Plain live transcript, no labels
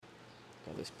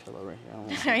got this pillow right here. I don't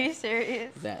want Are you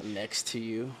serious? that next to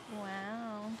you.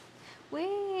 Wow.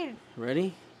 Wait.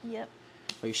 Ready? Yep.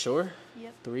 Are you sure?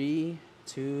 Yep. 3,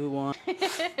 2, 1.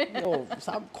 Yo,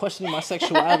 stop questioning my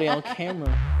sexuality on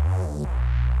camera.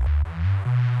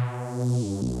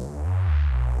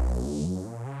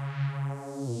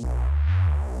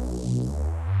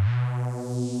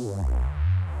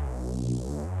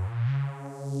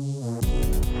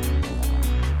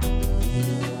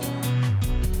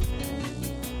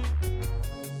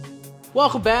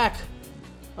 Welcome back.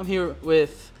 I'm here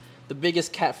with the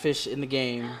biggest catfish in the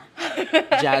game,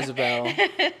 Jasabel.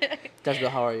 Jasabel,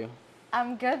 how are you?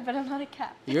 I'm good, but I'm not a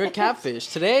catfish. You're a catfish.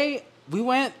 Today, we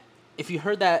went, if you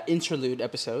heard that interlude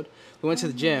episode, we went to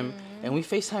the gym and we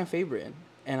FaceTime Fabrin.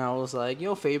 And I was like,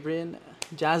 yo, Fabrin,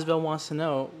 Jasabel wants to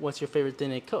know what's your favorite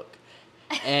thing to cook.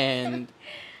 And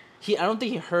I don't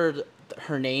think he heard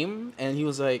her name, and he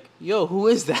was like, yo, who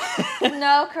is that?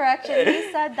 No, correction. He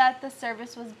said that the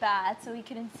service was bad, so he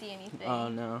couldn't see anything. Oh,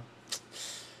 no.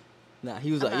 Nah,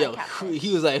 he was I'm like,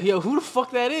 not yo, who the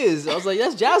fuck that is? I was like,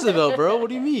 that's Jasabel, bro. What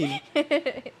do you mean?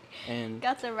 And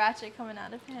got the ratchet coming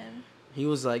out of him. he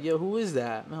was like, yo, who is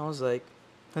that? And I was like,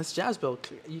 that's Jasabel.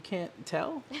 You can't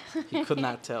tell? He could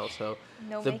not tell. So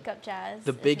No makeup Jazz.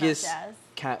 the It's biggest not Jazz.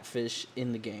 catfish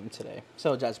in the game today.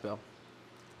 So, Jasabel,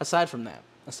 aside from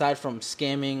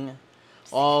scamming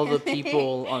all the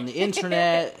people on the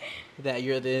internet that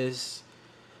you're this,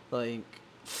 like,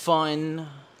 fun,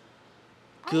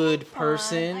 good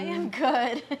person. I am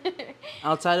good.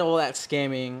 Outside of all that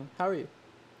scamming, how are you?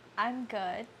 I'm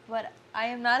good, but I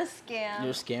am not a scam. You're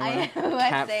a scammer? I am who I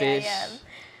Catfish? say I am.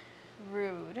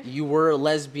 Rude. You were a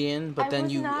lesbian, but I then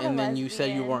was not a you said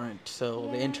you lesbian. weren't. So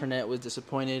the Yeah. internet was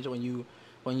disappointed when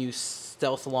you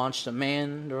stealth launched a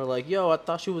man. They were like, "Yo, I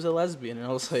thought she was a lesbian," and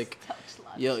I was like,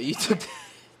 "Yo, you took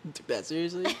that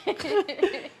seriously?"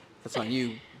 That's on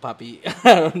you, Poppy.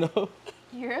 I don't know.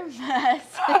 You're a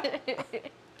mess.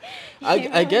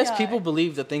 I guess people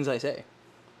believe the things I say.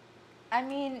 I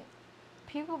mean,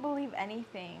 people believe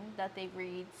anything that they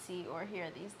read, see, or hear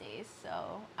these days,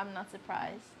 so I'm not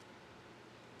surprised.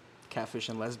 Catfish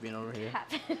and lesbian over here.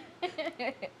 Happen.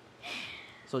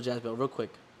 So, Jasabel, real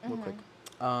quick.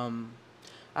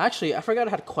 Actually, I forgot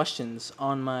I had questions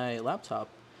on my laptop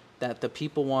that the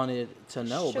people wanted to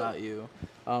know about you.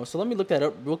 So let me look that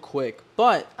up real quick.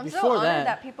 But I'm before so honored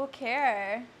that people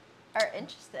care, are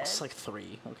interested. it's like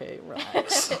 3. Okay,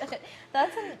 relax.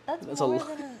 that's a more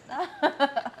lot.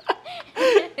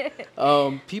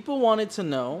 than People wanted to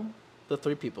know, the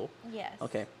 3 people. Yes.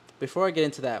 Okay. Before I get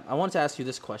into that, I wanted to ask you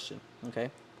this question. Okay,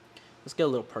 let's get a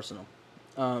little personal.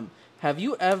 Have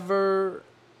you ever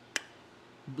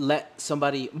let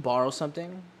somebody borrow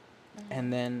something,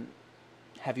 and then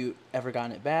have you ever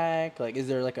gotten it back? Like, is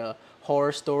there like a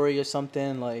horror story or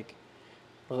something? Like,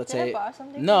 well, let's say I borrow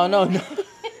something no, from no, you?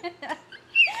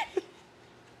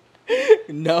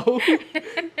 no, no.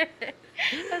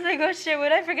 I was like, oh shit, what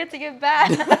did I forget to give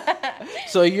back?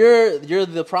 So you're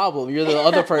the problem. You're the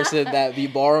other person that be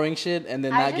borrowing shit and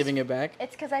then not giving it back.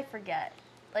 It's because I forget.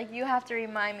 Like, you have to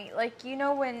remind me. Like, you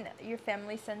know when your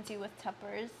family sends you with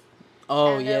tuppers?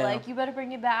 Oh, and they're yeah. like, you better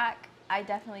bring it back. I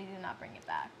definitely do not bring it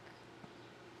back.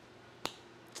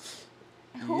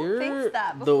 Who You're thinks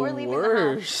that the before leaving the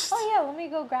worst. house? Oh yeah, let me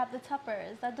go grab the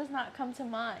tuppers. That does not come to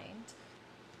mind.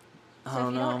 So I don't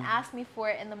if you know. don't ask me for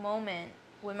it in the moment,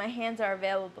 when my hands are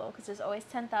available, because there's always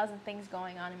 10,000 things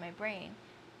going on in my brain,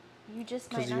 you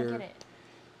just might not get it.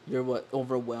 You're what,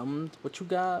 overwhelmed? What you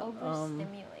got?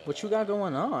 Overstimulated. What you got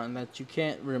going on that you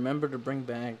can't remember to bring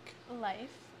back Life.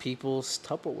 people's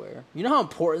Tupperware? You know how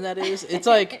important that is? It's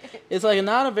like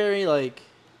not a very like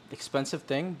expensive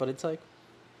thing, but it's like,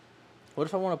 what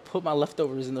if I want to put my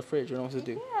leftovers in the fridge? What am I supposed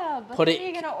to do? Yeah, but Put then it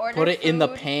you're gonna order put it in the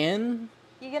food. pan?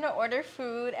 You're gonna order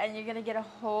food and you're gonna get a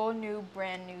whole new,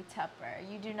 brand new Tupper.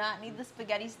 You do not need the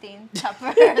spaghetti stained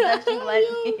Tupper that you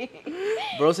lent me.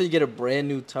 Bro said you get a brand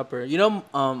new Tupper. You know,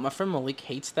 my friend Malik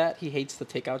hates that. He hates the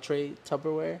takeout tray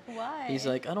Tupperware. Why? He's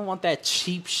like, I don't want that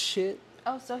cheap shit.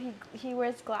 Oh, so he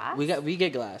wears glass? We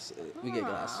get glass. We get Aw,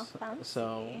 glass. fancy.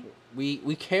 So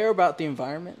we care about the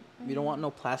environment. We don't want no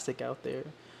plastic out there.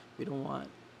 We don't want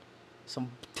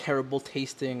some terrible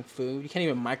tasting food. You can't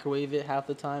even microwave it half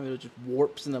the time. It just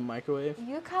warps in the microwave.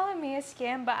 You calling me a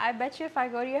scam, but I bet you if I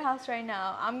go to your house right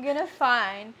now, I'm gonna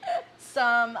find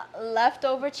some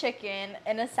leftover chicken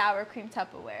in a sour cream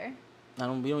Tupperware.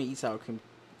 We don't eat sour cream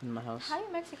in my house. How are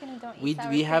you Mexican and don't eat sour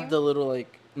We cream? have the little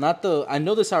like I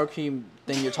know the sour cream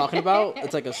thing you're talking about.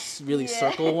 It's like a really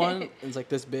circle one. It's like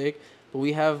this big, but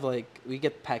we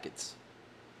get packets.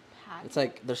 It's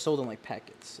like they're sold in like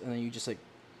packets, and then you just like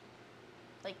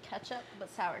Like ketchup, but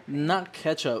sour cream. Not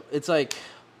ketchup. It's like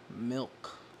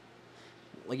milk.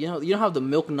 Like you know how the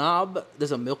milk knob.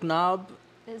 There's a milk knob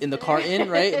Is in the there? carton,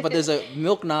 right? But there's a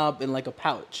milk knob in like a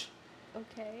pouch.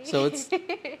 Okay. So it's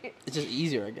just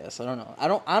easier, I guess. I don't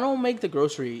know. I don't make the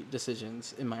grocery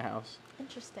decisions in my house.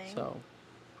 Interesting. So,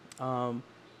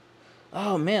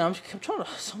 oh man, I'm trying to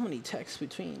so many texts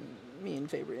between me and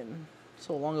Fabian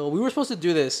so long ago. We were supposed to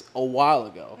do this a while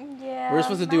ago. Yeah. We were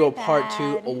supposed to do my a part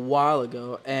 2 bad. a while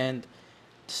ago, and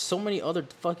so many other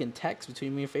fucking texts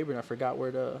between me and Fabian. I forgot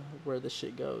where the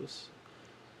shit goes.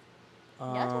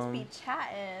 Y'all just be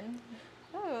chatting.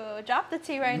 Ooh, drop the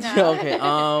tea right now. Okay.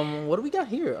 What do we got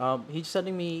here? He's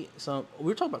sending me some. We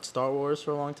were talking about Star Wars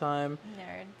for a long time.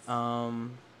 Nerds.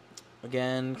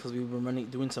 Again, because we were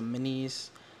doing some minis.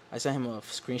 I sent him a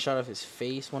screenshot of his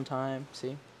face one time.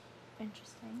 See,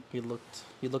 Interesting. he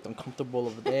looked uncomfortable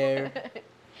over there.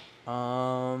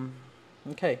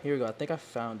 Okay, here we go. I think I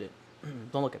found it.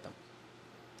 Don't look at them.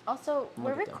 Also, Look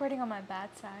we're at them. recording on my bad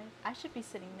side. I should be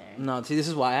sitting there. No, see, this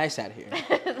is why I sat here.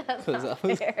 That's 'Cause not I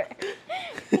was- fair.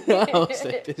 I was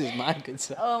like, this is my good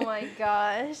side. Oh my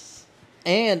gosh.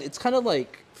 And it's kind of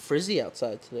like frizzy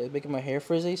outside today, making my hair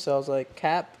frizzy. So I was like,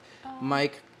 Cap,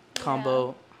 Mike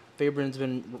combo. Fabian's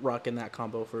been rocking that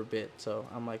combo for a bit. So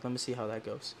I'm like, let me see how that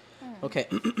goes. Okay.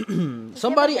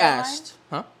 Somebody asked,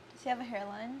 huh? Does he have a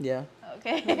hairline? Yeah.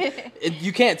 Okay.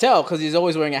 You can't tell because he's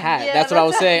always wearing a hat. Yeah, that's what I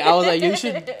was that's saying. I was like, you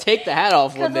should take the hat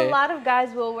off one Because day. a lot of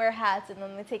guys will wear hats and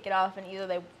then they take it off and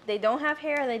either they don't have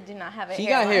hair or they do not have a He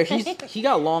hairline. got hair. He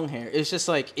got long hair. It's just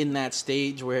like in that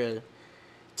stage where,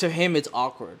 to him, it's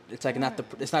awkward. It's like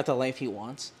it's not the length he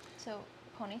wants. So,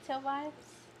 ponytail vibes?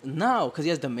 No, because he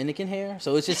has Dominican hair,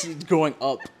 so it's just growing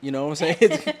up. You know what I'm saying?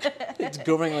 It's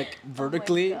growing like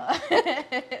vertically. Oh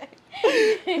my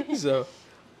God. So,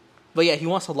 but yeah, he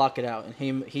wants to lock it out, and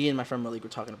he and my friend Malik were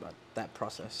talking about that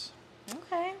process.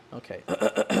 Okay. Okay.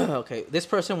 Okay. This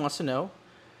person wants to know,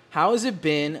 how has it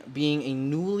been being a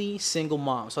newly single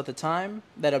mom? So at the time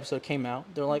that episode came out,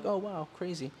 they're like, oh wow,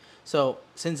 crazy. So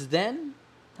since then,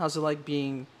 how's it like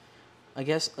being, I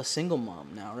guess, a single mom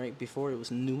now, right? Before it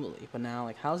was newly, but now,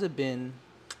 like, how's it been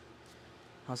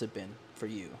for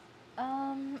you?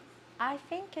 I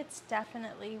think it's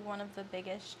definitely one of the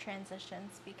biggest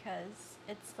transitions because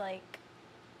it's like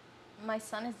my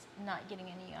son is not getting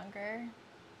any younger,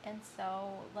 and so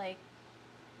like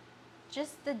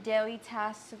just the daily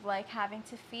tasks of like having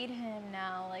to feed him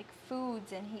now like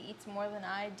foods, and he eats more than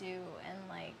I do, and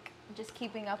like just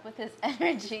keeping up with his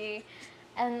energy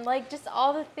and like just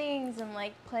all the things, and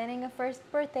like planning a first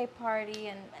birthday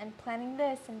party and planning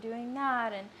this and doing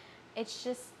that, and it's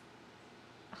just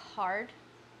hard,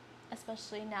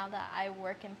 especially now that I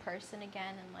work in person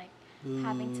again, and like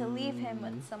having to leave him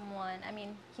with someone. I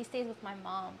mean, he stays with my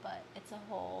mom, but it's a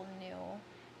whole new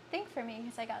thing for me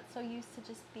because I got so used to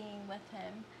just being with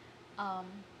him.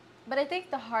 But I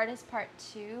think the hardest part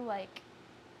too, like,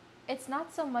 it's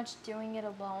not so much doing it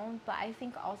alone, but I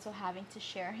think also having to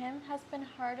share him has been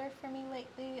harder for me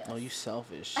lately. Oh, you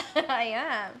selfish. I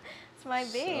am. It's my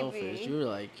baby. Selfish. You were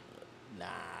like,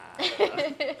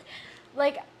 nah.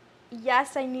 Like,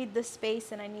 yes, I need the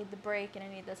space and I need the break and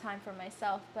I need the time for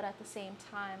myself, but at the same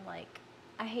time, like,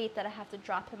 I hate that I have to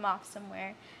drop him off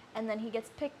somewhere and then he gets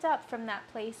picked up from that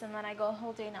place and then I go a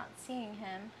whole day not seeing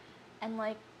him, and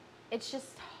like it's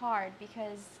just hard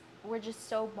because we're just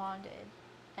so bonded.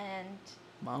 And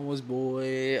Mama's boy.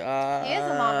 He is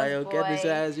a mama's yo, boy. Get this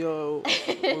ass, yo.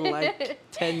 Like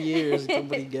 10 years,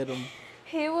 somebody get him.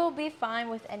 He will be fine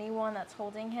with anyone that's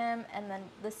holding him, and then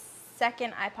the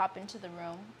second I pop into the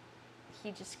room,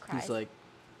 he just cries. He's like,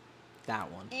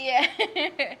 that one. Yeah.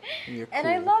 And you're And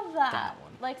I cool. love that. That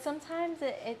one. Like, sometimes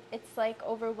it's like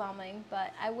overwhelming,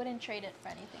 but I wouldn't trade it for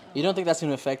anything. You don't think that's going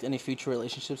to affect any future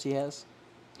relationships he has?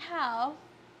 How?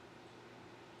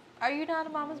 Are you not a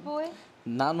mama's boy?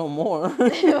 Not no more.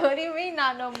 What do you mean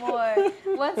not no more?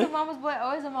 Once a mama's boy,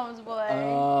 always a mama's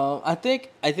boy. I think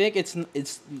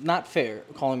it's not fair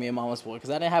calling me a mama's boy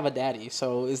because I didn't have a daddy,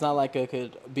 so it's not like I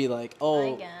could be like,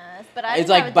 oh, I guess, but I it's didn't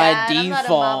like have a by dad. I'm not a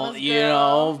default, mama's you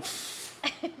girl.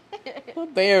 know,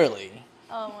 but barely.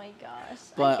 Oh my gosh.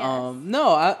 But I guess.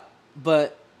 no,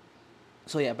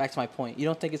 so yeah, back to my point. You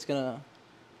don't think it's gonna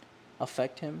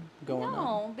affect him going on?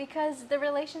 No, because the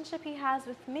relationship he has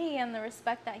with me and the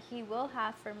respect that he will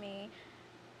have for me.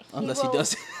 Unless he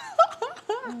does.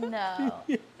 No.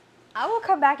 I will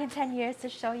come back in 10 years to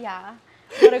show ya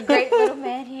what a great little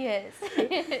man he is.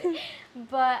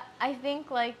 But I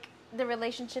think, like, the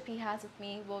relationship he has with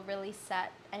me will really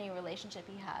set any relationship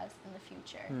he has in the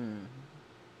future.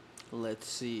 Let's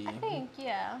see. I think,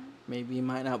 yeah. Maybe we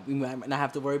might not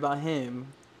have to worry about him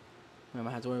I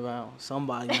might have to worry about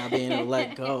somebody not being able to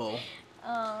let go.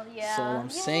 Oh yeah. That's all I'm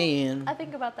Yeah, saying. I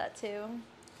think about that too.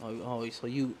 Oh, so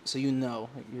you know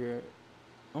you're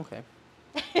okay.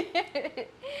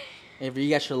 Avery, you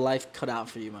got your life cut out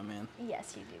for you, my man.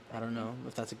 Yes, you do. I don't know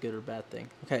if that's a good or bad thing.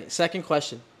 Okay, second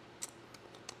question.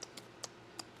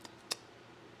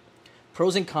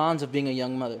 Pros and cons of being a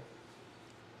young mother.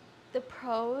 The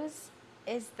pros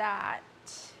is that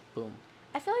Boom.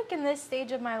 I feel like in this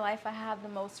stage of my life, I have the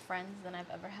most friends than I've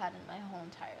ever had in my whole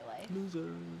entire life.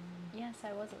 Loser. Yes,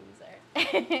 I was a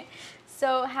loser.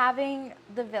 So having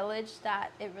the village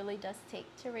that it really does take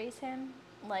to raise him,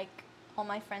 like all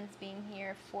my friends being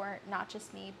here for not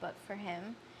just me, but for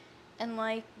him, and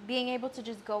like being able to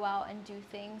just go out and do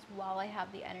things while I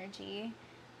have the energy,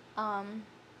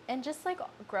 and just like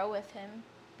grow with him.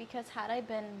 Because had I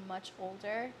been much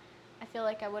older, I feel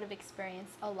like I would have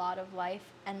experienced a lot of life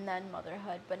and then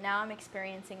motherhood. But now I'm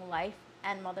experiencing life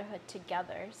and motherhood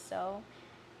together. So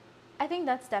I think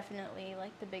that's definitely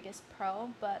like the biggest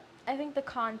pro. But I think the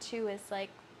con too is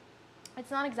like it's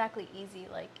not exactly easy.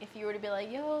 Like if you were to be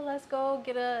like, yo, let's go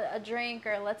get a drink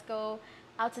or let's go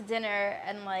out to dinner,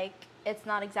 and like it's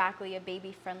not exactly a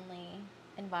baby friendly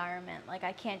environment. Like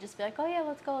I can't just be like, oh yeah,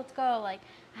 let's go. Like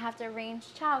I have to arrange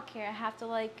childcare. I have to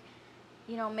like,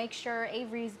 you know, make sure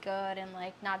Avery's good and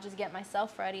like not just get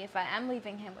myself ready if I am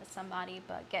leaving him with somebody,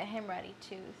 but get him ready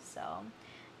too. So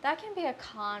that can be a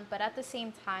con, but at the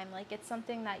same time, like it's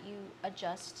something that you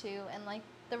adjust to, and like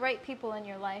the right people in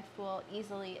your life will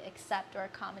easily accept or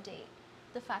accommodate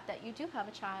the fact that you do have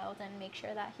a child and make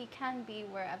sure that he can be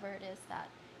wherever it is that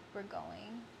we're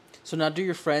going. So now, do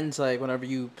your friends like whenever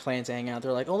you plan to hang out,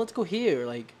 they're like, "Oh, let's go here,"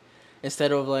 like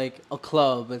instead of like a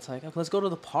club, it's like, oh, "Let's go to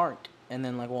the park and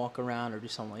then like walk around or do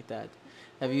something like that."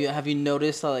 Have you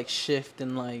noticed a like shift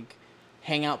in like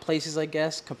hangout places, I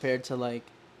guess, compared to like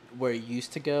where you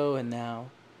used to go and now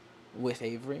with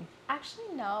Avery?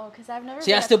 Actually, no, because I've never.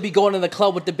 See, I been still be going to the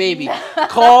club with the baby.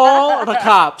 Call the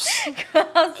cops.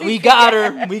 We got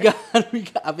her. We got.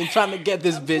 I've been trying to get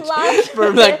this bitch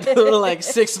for like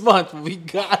 6 months. We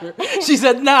got her. She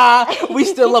said, "Nah, we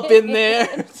still up in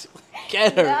there."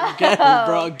 Get her, No. get her,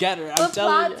 bro, get her. I'm The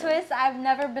telling you. plot twist: I've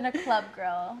never been a club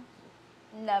girl.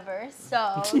 Never.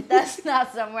 So that's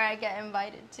not somewhere I get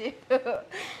invited to.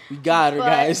 We got her,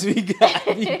 guys. We got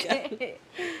her.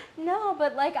 No,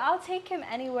 but like I'll take him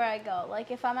anywhere I go.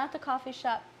 Like if I'm at the coffee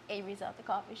shop, Avery's at the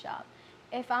coffee shop.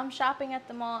 If I'm shopping at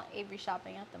the mall, Avery's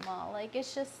shopping at the mall. Like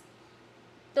it's just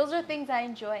those are things I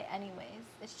enjoy anyways.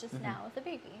 It's just now with a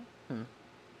baby.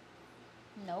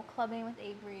 No clubbing with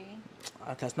Avery.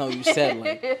 That's not what you said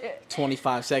like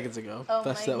 25 seconds ago. Oh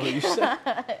That's my not what you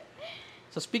said.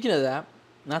 So speaking of that,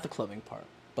 not the clubbing part,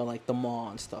 but like the mall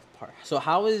and stuff part. So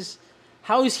how is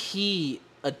he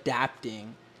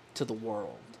adapting to the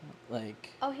world? Like,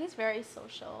 Oh, he's very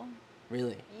social.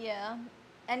 really? Yeah.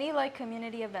 Any like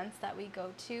community events that we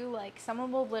go to, like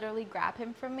someone will literally grab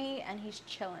him from me and he's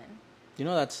chilling. You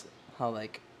know that's how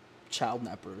like child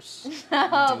nappers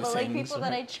No, do but like things, people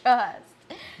that I right? trust.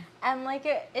 And like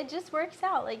it just works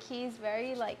out. Like he's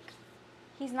very like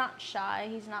he's not shy,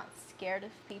 he's not scared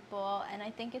of people, and I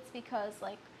think it's because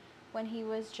like when he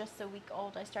was just a week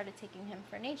old, I started taking him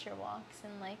for nature walks,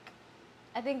 and like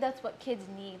I think that's what kids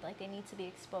need. Like they need to be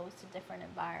exposed to different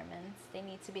environments. They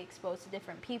need to be exposed to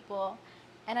different people.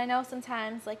 And I know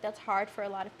sometimes like that's hard for a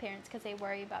lot of parents because they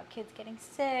worry about kids getting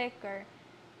sick or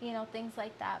you know things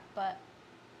like that, but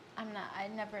I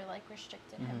never like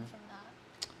restricted him from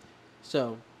that.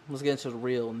 So let's get into the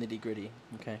real nitty gritty.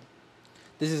 Okay,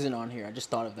 this isn't on here. I just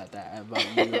thought of that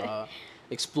about you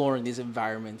exploring these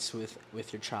environments with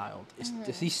your child.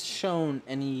 Has he shown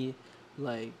any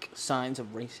like signs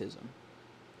of racism?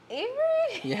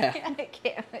 Avery? Yeah. I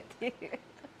can't with you.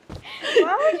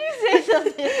 Why would you say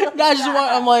something like No,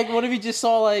 that? I'm like, what if he just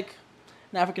saw like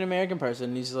an African American person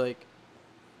and he's like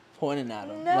pointing at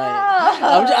him? No. Like,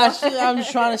 I'm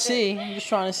just trying to see. I'm just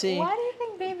trying to see. Why do you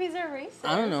think babies are racist?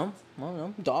 I don't know.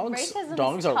 Dogs. Racism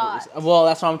Dogs is are taught. racist. Well,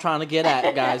 that's what I'm trying to get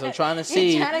at, guys. I'm trying to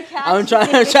see. You're trying to catch I'm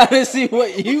trying me. to see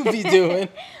what you be doing.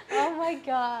 Oh my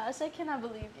gosh, I cannot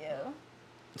believe you.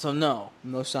 So no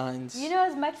signs. You know,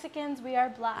 as Mexicans, we are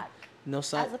black. No As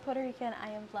signs. a Puerto Rican, I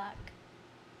am black.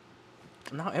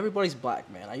 Now everybody's black,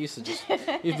 man. I used to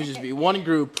just be one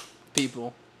group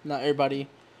people. Not everybody.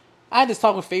 I had this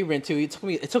talk with Fabian too.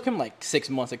 It took him like 6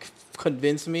 months to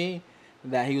convince me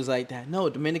that he was like that. No,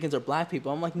 Dominicans are black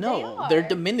people. I'm like, no, they're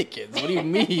Dominicans. What do you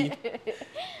mean?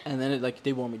 And then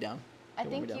they wore me down. I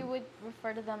think you would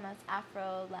refer to them as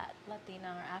Afro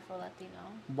Latina or Afro Latino.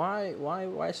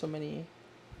 Why so many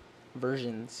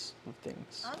versions of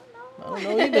things. I don't know. I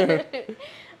don't know either.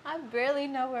 I barely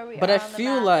know where we But are I on the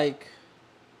feel map. like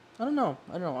I don't know.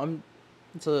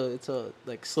 It's a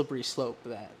like slippery slope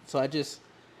that. So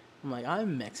I'm like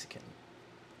I'm Mexican.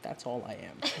 That's all I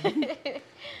am.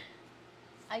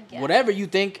 I guess. Whatever you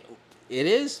think it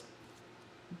is,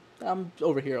 I'm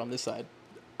over here on this side.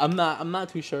 I'm not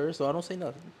too sure, so I don't say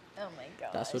nothing. Oh my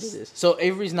gosh. That's what it is. So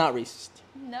Avery's not racist.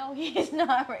 No, he's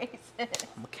not racist.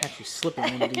 I'm gonna catch you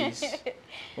slipping one of these.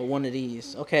 Or one of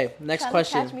these. Okay, next Trying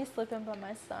question. to catch me slipping by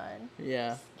my son.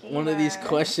 Yeah. Schemer. One of these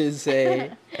questions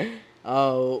say,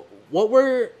 what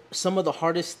were some of the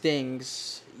hardest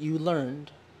things you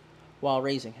learned while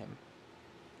raising him?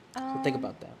 So think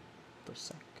about that for a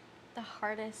sec. The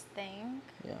hardest thing?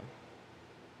 Yeah.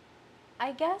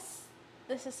 I guess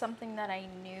this is something that I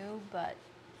knew, but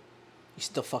You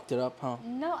still fucked it up, huh?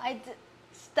 no, I did.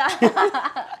 Stop.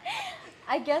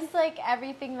 I guess like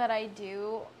everything that I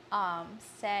do,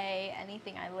 say,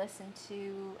 anything I listen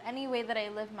to, any way that I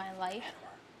live my life,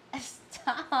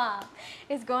 stop,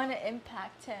 is going to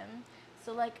impact him.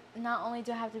 So like, not only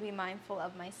do I have to be mindful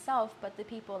of myself, but the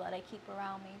people that I keep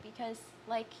around me, because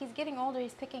like he's getting older,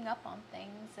 he's picking up on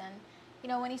things, and you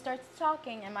know when he starts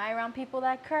talking, am I around people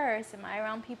that curse? Am I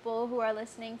around people who are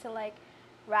listening to like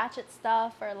ratchet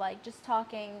stuff or like just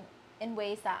talking in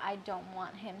ways that I don't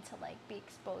want him to like be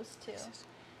exposed to?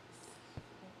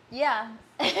 Yeah,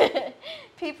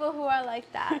 people who are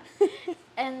like that.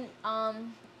 And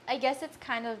I guess it's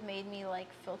kind of made me like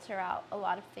filter out a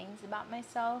lot of things about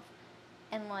myself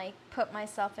and like put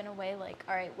myself in a way like,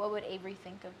 all right, what would Avery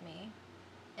think of me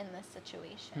in this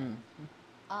situation?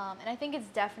 And I think it's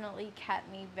definitely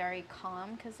kept me very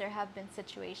calm, because there have been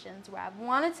situations where I've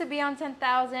wanted to be on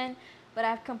 10,000, but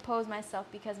I've composed myself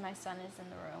because my son is in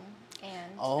the room,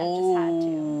 and I've just had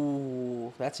to.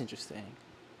 Oh, that's interesting.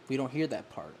 We don't hear that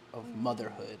part of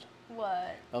motherhood.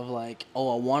 What? Of like,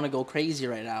 oh, I want to go crazy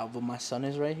right now, but my son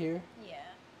is right here.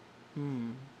 Yeah.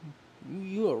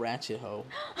 You a ratchet hoe.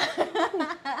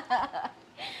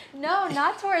 No,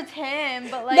 not towards him,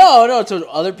 but like no, to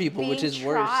other people, which being is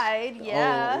tried, worse.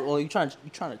 yeah. Oh, well, you trying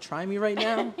to try me right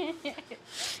now?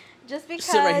 Just because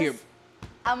Sit right here.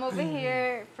 I'm over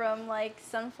here from like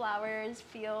sunflowers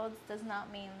fields does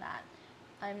not mean that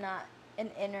I'm not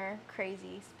an inner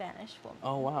crazy Spanish woman.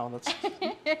 Oh wow, that's.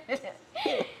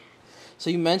 So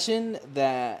you mentioned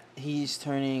that he's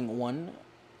turning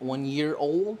 1 year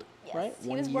old, Yes, right? he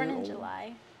was born in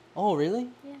July. Oh really?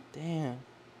 Yeah. Damn.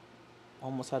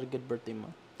 Almost had a good birthday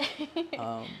month.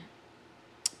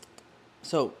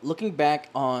 So looking back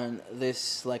on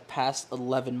this like past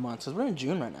 11 months, because we're in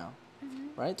June right now,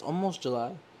 right? It's almost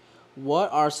July.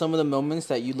 What are some of the moments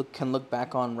that you can look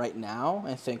back on right now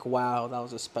and think, wow, that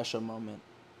was a special moment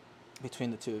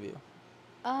between the two of you?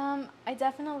 I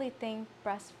definitely think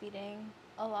breastfeeding,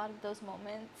 a lot of those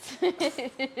moments.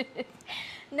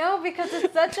 No, because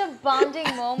it's such a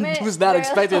bonding moment. I was not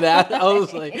expecting that. I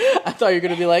was like, I thought you were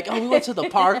going to be like, oh, we went to the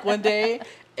park one day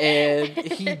and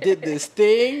he did this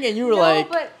thing. And you were No, like,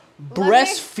 but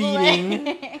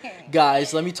breastfeeding.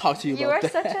 Guys, let me talk to you about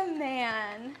that. You are such a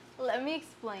man. Let me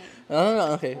explain.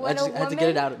 No, okay. I When had to get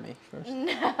it out of me first.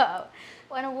 No.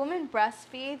 When a woman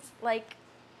breastfeeds, like,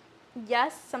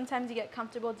 yes, sometimes you get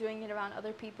comfortable doing it around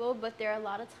other people, but there are a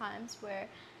lot of times where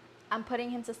I'm putting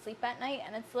him to sleep at night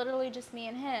and it's literally just me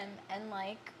and him, and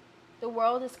like the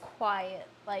world is quiet.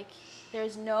 Like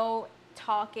there's no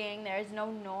talking, there's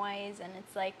no noise, and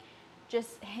it's like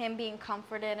just him being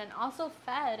comforted and also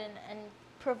fed and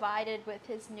provided with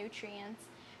his nutrients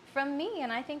from me.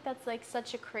 And I think that's like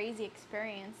such a crazy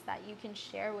experience that you can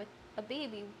share with a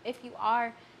baby if you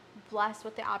are blessed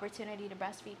with the opportunity to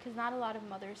breastfeed, because not a lot of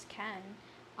mothers can,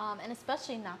 and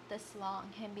especially not this long,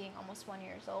 him being almost 1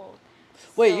 year old.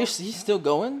 Wait, So, he's still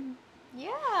going?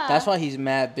 yeah. That's why he's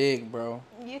mad big, bro.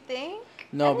 You think?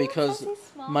 No, Everyone because says he's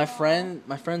small. my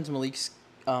friend's Malik's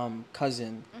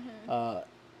cousin,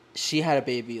 she had a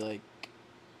baby like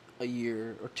a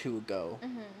year or two ago.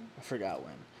 I forgot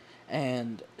when,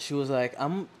 and she was like,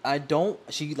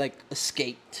 She like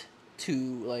escaped to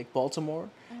like Baltimore.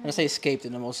 And I say escaped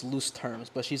in the most loose terms,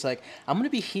 but she's like, I'm gonna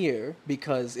be here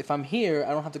because if I'm here,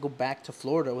 I don't have to go back to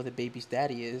Florida where the baby's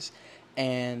daddy is,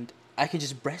 and I can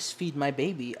just breastfeed my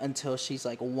baby until she's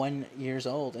like 1 year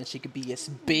old, and she could be as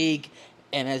big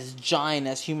and as giant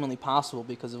as humanly possible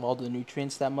because of all the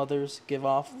nutrients that mothers give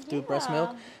off through breast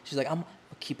milk. She's like, I'm gonna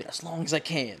keep it as long as I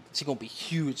can. She's gonna be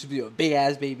huge. She'll be a big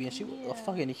ass baby, and she was a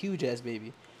fucking huge ass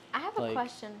baby. I have a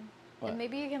question, what? and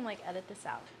maybe you can like edit this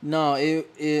out. No,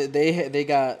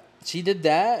 she did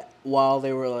that while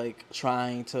they were like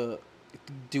trying to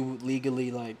do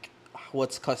legally like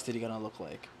what's custody gonna look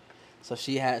like. So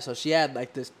she had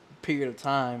like this period of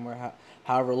time where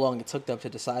however long it took them to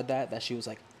decide that she was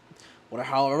like,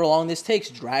 however long this takes,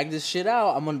 drag this shit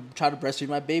out. I'm gonna try to breastfeed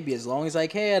my baby as long as I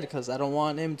can because I don't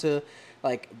want him to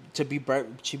be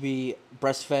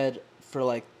breastfed for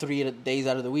like 3 days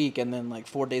out of the week, and then like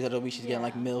 4 days out of the week she's getting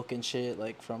like milk and shit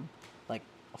like from like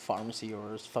a pharmacy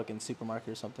or a fucking supermarket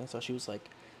or something. So she was like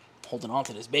holding on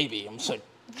to this baby. I'm just like,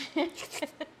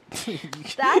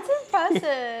 that's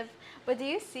impressive. But do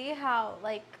you see how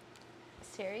like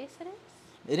serious it is?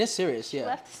 It is serious, yeah. She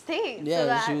left the state, yeah, so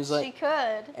that she was like, she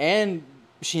could. and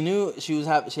she knew she was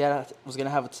gonna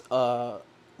have a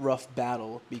rough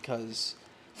battle because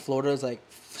Florida is like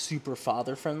super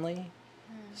father friendly,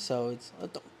 so it's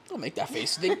don't make that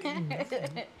face. They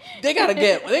gotta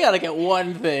get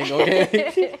one thing,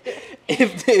 okay?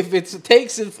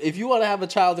 if you want to have a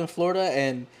child in Florida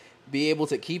and be able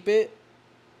to keep it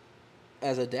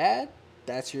as a dad,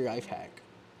 that's your life hack,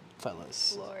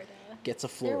 fellas. Florida. Get to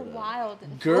Florida. They're wild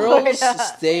in Girls, Florida.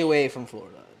 stay away from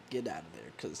Florida. Get out of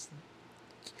there, because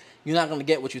you're not gonna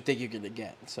get what you think you're gonna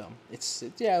get. So it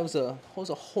was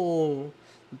a whole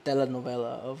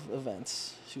telenovela of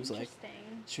events. She was like,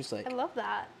 I love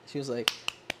that. She was like,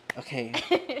 okay,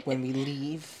 when we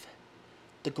leave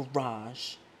the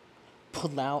garage,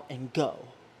 pull out and go.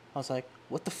 I was like,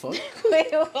 what the fuck?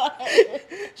 Wait, what?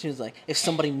 She was like, if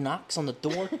somebody knocks on the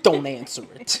door, don't answer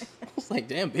it. I was like,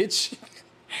 damn, bitch.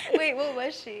 Wait, what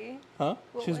was she? Huh?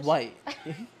 What she was was white.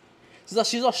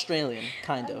 She's Australian,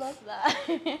 kind of. I love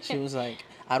that. She was like,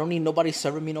 I don't need nobody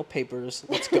serving me no papers.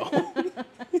 Let's go.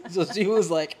 So she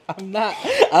was like,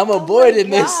 I'm avoiding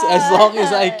this as long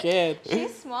as I can.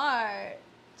 She's smart.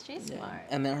 Smart.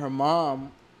 And then her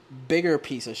mom, bigger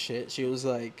piece of shit, she was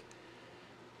like,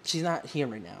 she's not here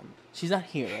right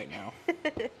now.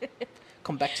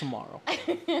 Come back tomorrow.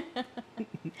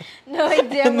 No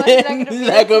idea. She's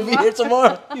not gonna be here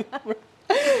tomorrow.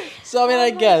 So I mean, I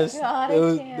guess God,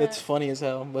 that's funny as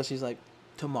hell. But she's like,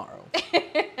 tomorrow.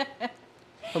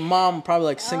 Her mom probably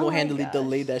like single-handedly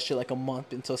delayed that shit like a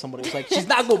month until somebody was like, she's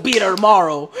not gonna be there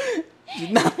tomorrow. She's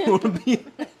not gonna be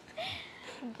there.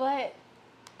 But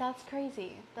that's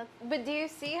crazy. But do you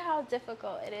see how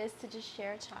difficult it is to just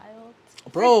share a child?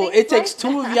 Bro, it takes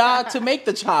two of y'all to make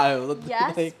the child.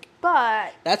 Yes, like,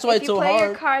 but that's why if it's so you play hard.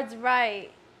 your cards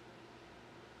right,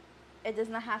 it does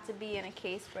not have to be in a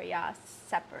case where y'all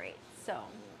separate. So.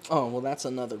 Oh well, that's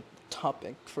another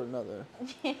topic for another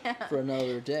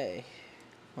day.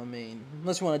 I mean,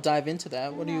 unless you want to dive into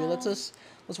that, let's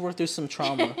work through some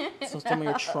trauma. Some of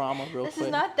your trauma real quick. This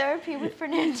is not therapy with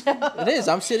Fernando. It is.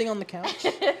 I'm sitting on the couch.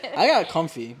 I got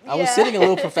comfy. I was sitting a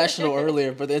little professional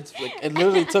earlier, but it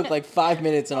literally took like 5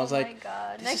 minutes, and I was like, "Oh my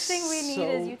god!" Next thing we need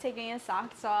is you taking your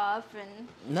socks off and.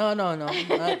 No.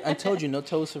 I told you no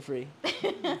toes for free.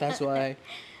 That's why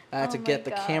I had to get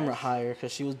the camera higher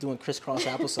because she was doing crisscross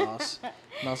applesauce,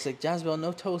 and I was like, Jasabel,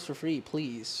 no toes for free,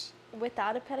 please.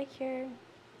 Without a pedicure.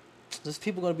 There's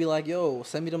people gonna be like, yo,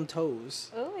 send me them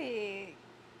toes. Ooh,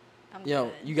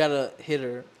 yo, you gotta hit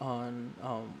her on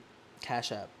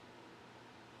Cash App.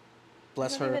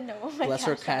 Bless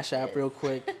her Cash App real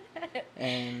quick,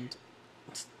 and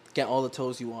get all the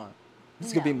toes you want.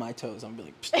 It's gonna be my toes. I'm gonna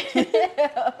be like,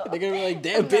 they're gonna be like,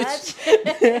 damn, bitch.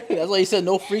 That's why you said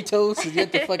no free toes. So you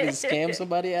have to fucking scam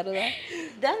somebody out of that.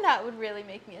 Then that would really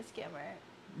make me a scammer.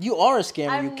 You are a scammer,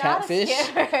 I'm you catfish.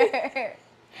 Not a scammer.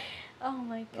 Oh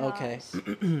my gosh.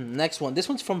 Okay. Next one. This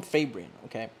one's from Fabian.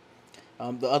 Okay.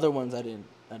 The other ones I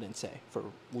didn't say for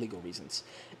legal reasons.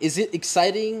 Is it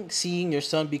exciting seeing your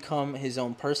son become his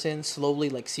own person slowly,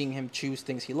 like seeing him choose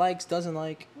things he likes, doesn't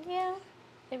like? Yeah,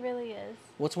 it really is.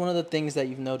 What's one of the things that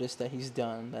you've noticed that he's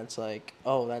done that's like,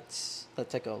 oh, that's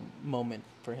like a moment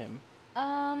for him?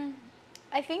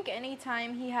 I think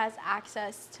anytime he has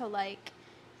access to like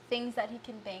things that he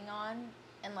can bang on,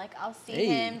 and like I'll see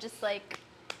him just like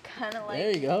kind of like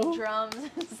there you go. Drums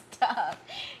and stuff.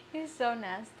 He's so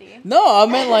nasty. No, I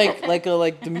meant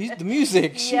the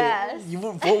music shit. Yes.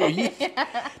 What were you?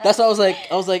 That's what I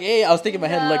was like, hey, I was thinking in my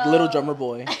head like Little Drummer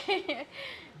Boy.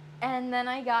 And then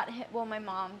I got him, my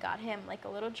mom got him like a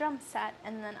little drum set,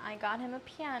 and then I got him a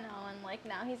piano, and like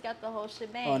now he's got the whole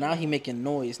shebang. Oh, now he making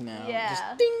noise now. Yeah.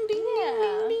 Just ding, ding, ding,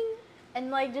 ding, ding. And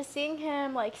like just seeing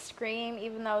him like scream,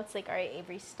 even though it's like, all right,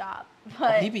 Avery, stop.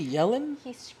 But he be yelling?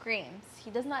 He screams. He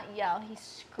does not yell. He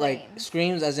screams. Like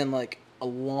screams as in like a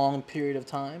long period of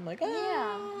time, like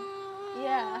yeah.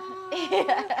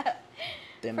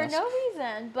 Damn, for no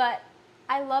reason, but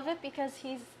I love it because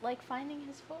he's like finding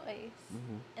his voice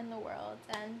in the world,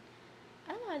 and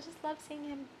I don't know. I just love seeing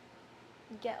him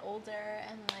get older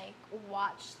and like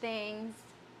watch things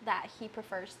that he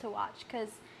prefers to watch, because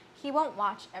he won't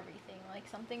watch everything. Like,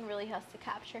 something really has to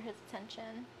capture his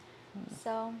attention.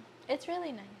 So it's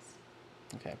really nice.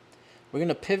 Okay. We're going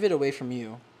to pivot away from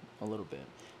you a little bit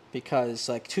because,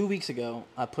 like, 2 weeks ago,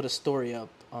 I put a story up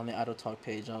on the Idle Talk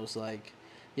page. I was like,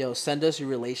 yo, send us your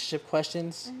relationship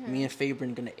questions. Me and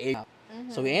Fabian going to air.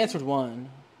 So we answered one,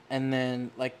 and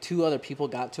then, like, 2 other people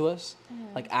got to us,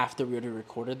 like, after we already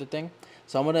recorded the thing.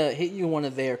 So I'm going to hit you one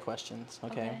of their questions,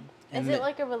 okay? Is it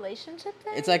like a relationship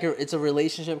thing? It's a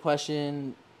relationship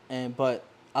question, but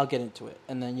I'll get into it,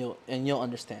 and then you'll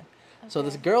understand. Okay. So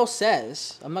this girl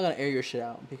says, I'm not gonna air your shit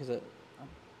out because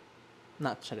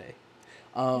not today.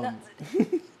 I'm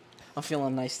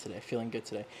feeling nice today, feeling good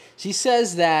today. She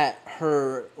says that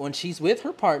when she's with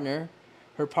her partner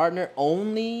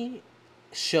only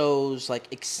shows like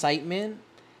excitement,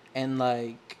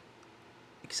 like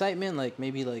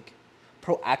maybe like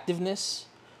proactiveness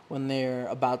when they're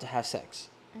about to have sex.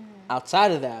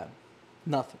 Outside of that,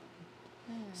 nothing.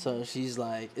 So she's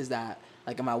like, is that,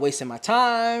 like, am I wasting my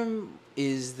time?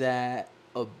 Is that,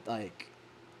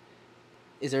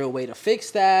 is there a way to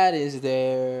fix that? Is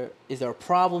there a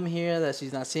problem here that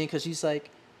she's not seeing? Because she's like,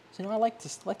 I like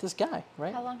this guy,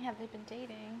 right? How long have they been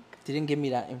dating? They didn't give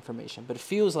me that information, but it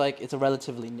feels like it's a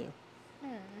relatively new.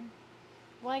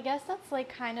 Well, I guess that's,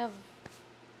 like, I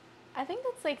think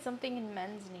that's, like, something in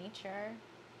men's nature.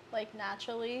 Like,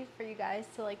 naturally, for you guys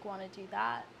to, like, want to do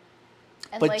that.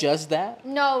 And, but like, just that?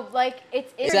 No, like,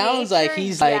 it sounds nature, like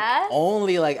he's yes, like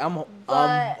only like I'm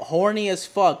horny as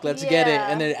fuck. Let's get it,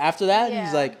 and then after that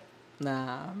he's like,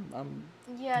 nah, I'm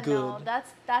good. No,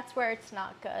 that's where it's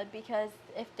not good, because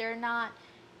if they're not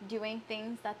doing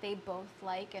things that they both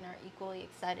like and are equally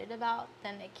excited about,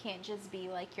 then it can't just be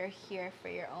like you're here for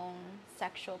your own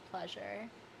sexual pleasure.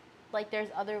 Like, there's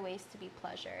other ways to be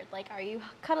pleasured. Like, are you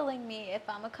cuddling me if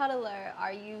I'm a cuddler?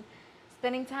 Are you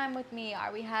spending time with me?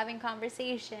 Are we having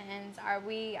conversations? Are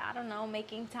we, I don't know,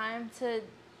 making time to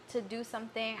do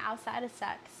something outside of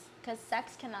sex? Because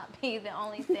sex cannot be the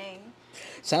only thing.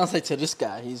 Sounds like to this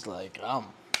guy, he's like, I'm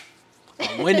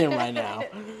winning right now.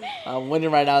 I'm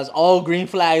winning right now. It's all green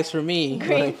flags for me.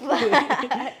 Green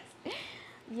flags.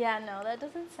 Yeah, no, that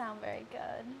doesn't sound very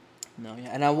good. No,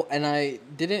 yeah, and I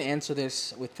didn't answer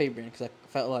this with Fabian because I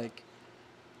felt like,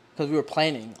 because we were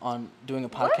planning on doing a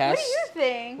podcast. What do you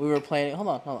think? We were planning. Hold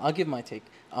on. I'll give my take.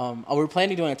 We were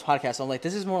planning doing a podcast. I'm like,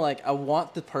 this is more like I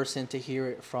want the person to hear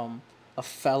it from a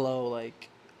fellow like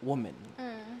woman.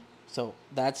 So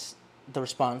that's the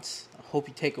response. I hope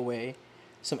you take away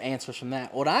some answers from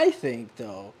that. What I think,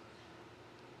 though,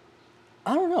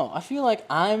 I don't know. I feel like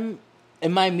I'm.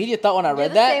 In my immediate thought when I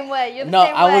read that, same way. You're the no,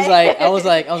 same I was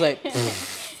way. like,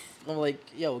 I'm like,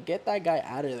 yo, get that guy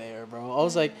out of there, bro. I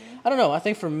was like, I don't know. I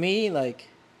think for me, like,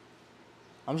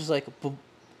 I'm just like,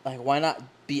 why not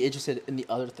be interested in the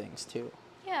other things too?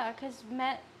 Yeah, because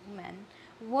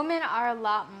women are a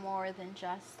lot more than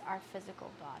just our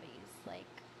physical bodies. Like,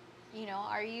 you know,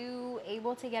 are you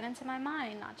able to get into my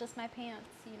mind, not just my pants?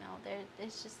 You know,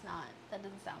 it's just not. That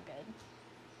doesn't sound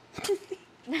good.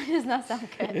 That does not sound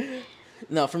good.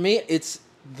 No, for me, it's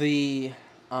the,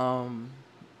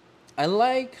 I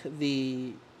like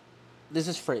there's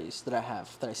this phrase that I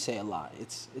have that I say a lot.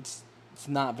 It's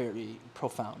not very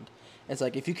profound. It's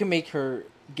like, if you can make her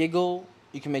giggle,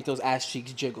 you can make those ass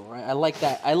cheeks jiggle, right? I like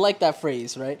that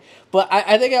phrase, right? But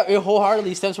I think it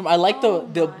wholeheartedly stems from, I like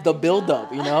the build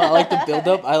up, you know? I like the build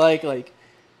up. I like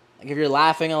if you're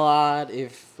laughing a lot,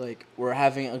 if like we're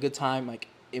having a good time like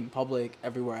in public,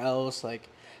 everywhere else, like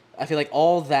I feel like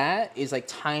all that is like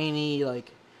tiny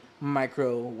like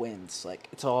micro wins. Like,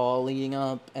 it's all leading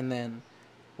up, and then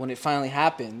when it finally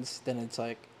happens, then it's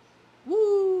like,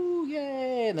 woo,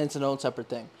 yay, and then it's an own separate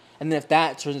thing. And then if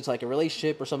that turns into like a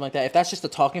relationship or something like that, if that's just a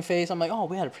talking phase, I'm like, oh,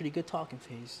 we had a pretty good talking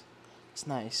phase. It's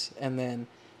nice. And then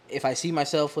if I see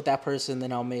myself with that person,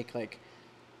 then I'll make like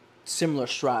similar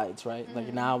strides, right?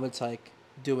 Like, now it's like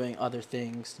doing other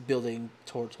things, building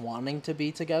towards wanting to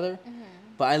be together.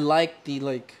 But I like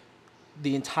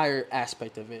the entire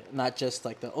aspect of it, not just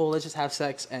like let's just have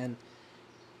sex and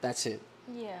that's it.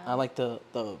 Yeah. I like the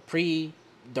pre,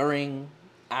 during,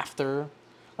 after.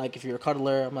 Like, if you're a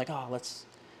cuddler, I'm like, oh, let's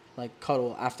like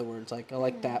cuddle afterwards. Like, I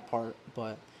like that part.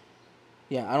 But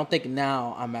yeah, I don't think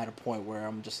now I'm at a point where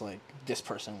I'm just like this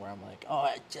person where I'm like,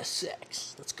 oh, just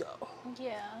sex, let's go.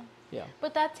 Yeah.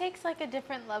 But that takes like a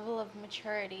different level of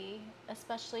maturity,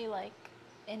 especially like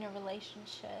in a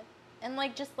relationship and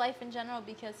like just life in general,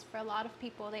 because for a lot of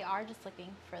people they are just looking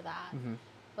for that.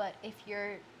 But if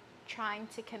you're trying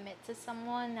to commit to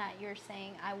someone that you're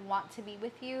saying, I want to be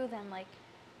with you, then like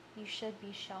you should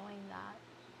be showing that.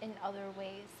 in other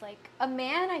ways. Like a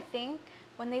man, I think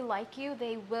when they like you,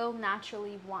 they will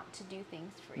naturally want to do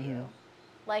things for you.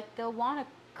 Like they'll want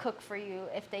to cook for you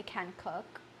if they can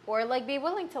cook, or like be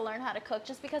willing to learn how to cook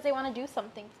just because they want to do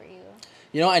something for you.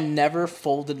 You know, I never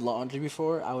folded laundry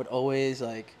before. I would always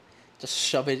like just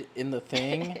shove it in the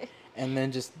thing and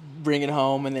then just bring it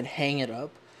home and then hang it up.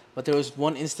 But there was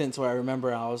one instance where I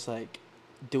remember I was like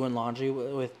doing laundry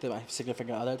with my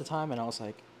significant other at the time, and I was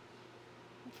like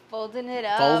folding it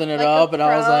up, and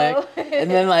I was like, and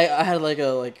then like I had like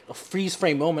a freeze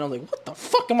frame moment. I was like, what the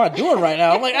fuck am I doing right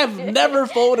now? I'm like, I've never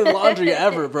folded laundry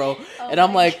ever, bro. And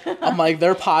I'm like,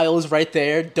 their pile is right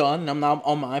there, done. And I'm now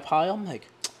on my pile. I'm like,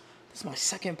 this is my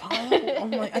second pile.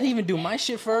 I'm like, I didn't even do my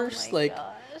shit first. Oh my like,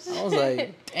 gosh. I was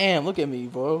like, damn, look at me,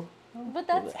 bro. But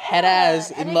that's head good.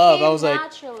 ass And in it love. came I was like,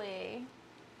 naturally.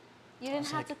 You didn't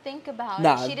have to think about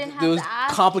nah, it. She didn't have there was to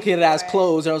ask complicated you for ass it.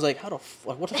 clothes, and I was like,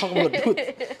 what the fuck am I gonna do with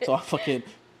it? So I fucking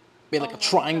made like Oh a my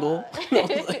triangle. God.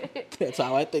 I was like, that's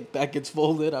how I think that gets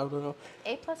folded. I don't know.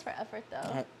 A+ for effort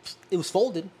though. It was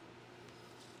folded.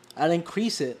 I didn't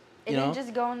crease it. It You know, didn't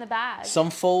just go in the bag. some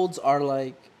folds are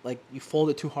like you fold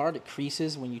it too hard, it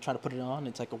creases when you try to put it on.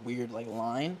 It's like a weird like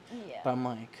line. Yeah. But I'm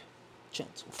like,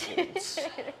 gentle folds.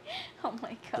 Oh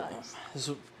my gosh. This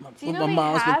is what Do you know my they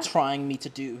mom's been have- trying me to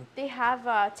do. They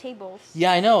have tables.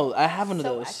 Yeah, I know. I have one of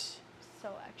So those. So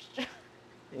extra.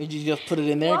 You just put it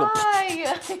in there.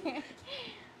 Why?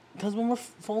 Because when we're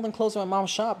folding clothes at my mom's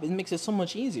shop, it makes it so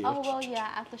much easier. Oh well, yeah,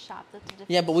 at the shop that's a different.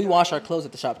 Yeah, but we wash our story. clothes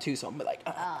at the shop too, so I'm like,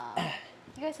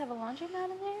 You guys have a laundromat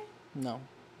in there? no,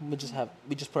 we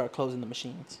just put our clothes in the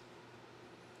machines.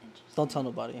 Interesting. Don't tell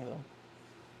nobody though.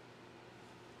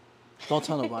 Don't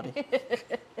tell nobody.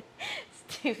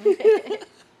 Stupid.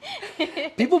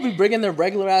 People be bringing their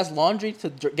regular ass laundry to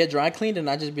get dry cleaned, and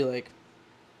I just be like,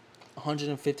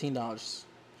 $115,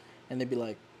 and they'd be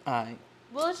like, alright.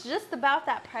 Well, it's just about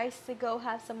that price to go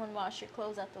have someone wash your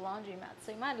clothes at the laundromat,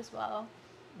 so you might as well.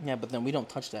 Yeah, but then we don't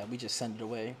touch that. We just send it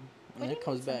away, What and do it you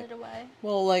comes mean, back. send it away?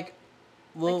 Well, like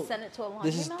Send it to a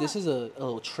laundromat? this is a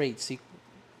little trade secret.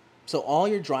 So all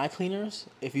your dry cleaners,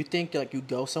 if you think like you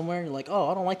go somewhere and you're like, oh,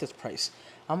 I don't like this price,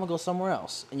 I'm gonna go somewhere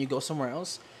else, and you go somewhere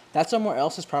else, that somewhere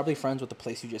else is probably friends with the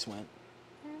place you just went.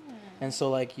 And so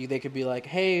like they could be like,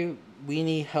 hey, we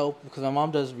need help, because my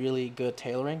mom does really good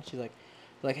tailoring. She's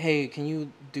like, hey, can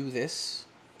you do this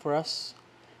for us?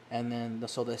 And then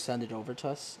so they send it over to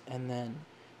us, and then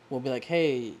we'll be like,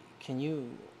 hey, can you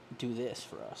do this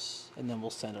for us? And then we'll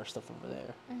send our stuff over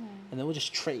there, and then we'll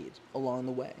just trade along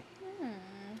the way.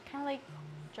 Kind of like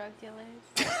drug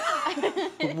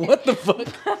dealers. What the fuck?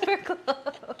 For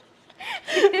clothes.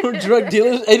 We're drug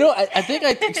dealers. You know, I think I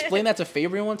explained that to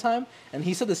Fabian one time, and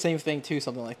he said the same thing too,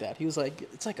 something like that. He was like,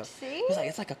 it's like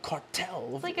a cartel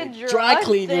of It's like a dry drug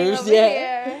cleaners. thing over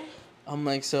here. I'm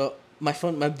like, so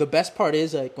the best part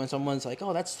is like when someone's like,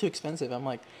 oh, that's too expensive. I'm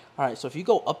like, all right, so if you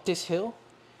go up this hill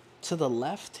to the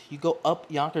left, you go up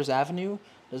Yonkers Avenue.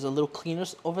 There's a little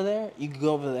cleaners over there. You can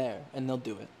go over there, and they'll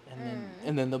do it,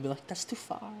 and then they'll be like, that's too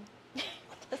far.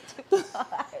 That's too far.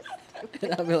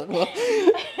 And I'll be like, well,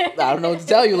 I don't know what to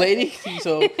tell you, lady.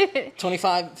 So,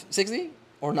 25, 60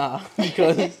 or nah?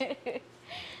 Because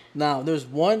there was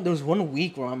one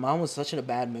week where my mom was such in a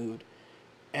bad mood,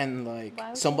 and like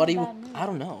Why was she somebody, in a bad mood? I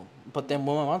don't know. But then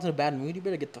when my mom's in a bad mood, you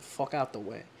better get the fuck out the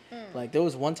way. Like there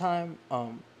was one time,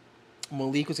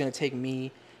 Malik was gonna take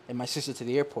me and my sister to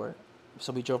the airport.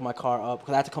 So we drove my car up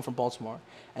because I had to come from Baltimore,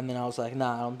 and then I was like,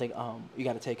 "Nah, I don't think you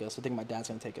got to take us. I think my dad's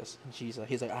gonna take us." And he's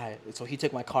like, "All right." So he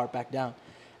took my car back down,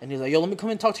 and he's like, "Yo, let me come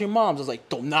in and talk to your moms." I was like,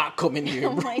 "Do not come in here,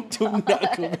 Oh bro. my Do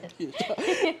not come in here."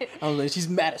 I was like, "She's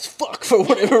mad as fuck for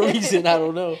whatever reason. I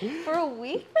don't know." For a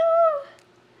week though?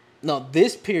 No,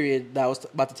 this period that I was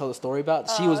about to tell the story about,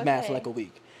 she was mad for okay. like a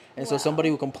week, and so Wow.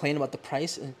 somebody would complain about the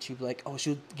price, and she'd be like, "Oh,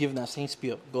 she'll give them that same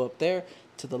spiel. Go up there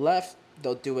to the left.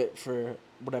 They'll do it for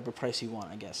whatever price you want,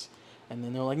 I guess." And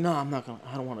then they're like, "No, I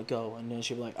don't want to go." And then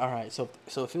she'd be like, "All right, so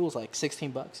if it was like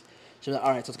 $16, she'd be like, all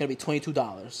right, so it's gonna be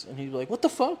 $22." And he'd be like, "What the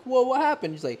fuck? Well, what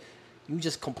happened?" He's like, "You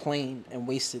just complained and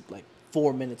wasted like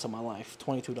 4 minutes of my life,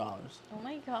 $22." Oh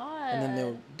my god. And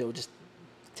then they'll just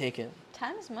take it.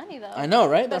 Time is money though. I know,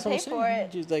 right? But That's what I'm pay saying. for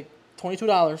it. She's like,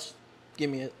 $22, give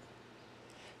me it.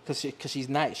 Cause she's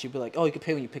nice. She'd be like, "Oh, you can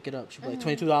pay when you pick it up." She'd be like,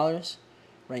 $22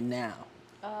 right now.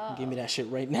 Give me that shit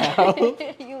right now.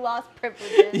 You lost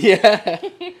privileges. Yeah.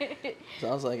 So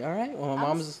I was like, all right, well, my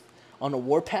mom's on a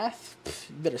warpath.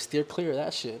 You better steer clear of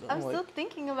that shit. I'm like, still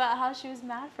thinking about how she was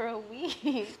mad for a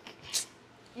week.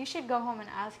 You should go home and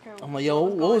ask her. I'm like, yo,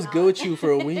 what was good with you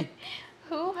for a week?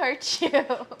 Who hurt you?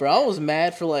 Bro, I was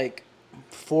mad for like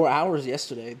 4 hours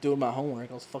yesterday doing my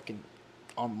homework. I was fucking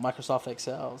on Microsoft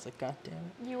Excel. I was like, God damn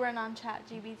it. You weren't on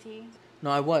ChatGPT. No,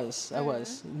 I was.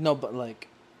 No, but like,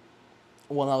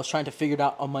 when I was trying to figure it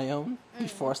out on my own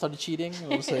before I started cheating,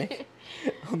 I was like,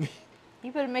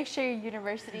 You better make sure your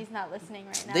university's not listening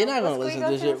right now. they're not gonna listen to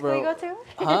this shit, bro. What school you go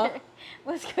to? Huh?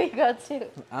 What school you go to?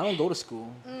 I don't go to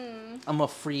school. I'm a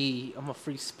free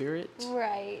spirit.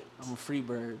 Right. I'm a free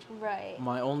bird. Right.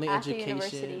 My only At the education.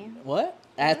 university. What?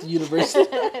 At the university.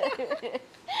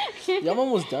 Yeah, I'm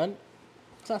almost done.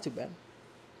 It's not too bad,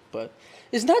 but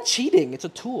it's not cheating. It's a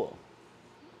tool.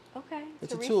 Okay.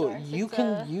 It's a tool.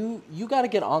 You you got to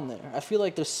get on there. I feel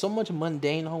like there's so much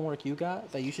mundane homework you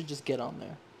got that you should just get on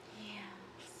there. Yeah.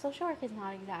 Social work is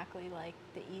not exactly like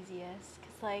the easiest,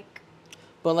 cause like.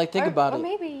 But like, think about it. Or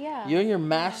maybe, yeah. You're in your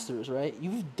masters, right?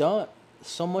 You've done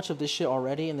so much of this shit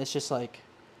already, and it's just like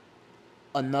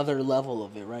another level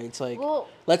of it, right? It's like, well,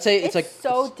 let's say it's like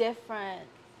so different.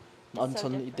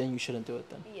 Then you shouldn't do it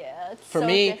then. Yeah, it's for so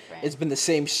me, different. it's been the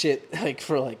same shit like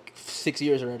for like 6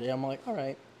 years already. I'm like, all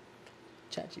right,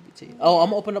 ChatGPT. Yeah. Oh, I'm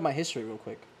gonna open up my history real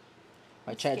quick.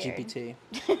 My ChatGPT.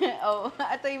 Oh,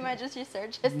 I thought you meant just your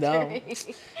search history. No,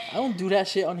 I don't do that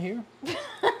shit on here.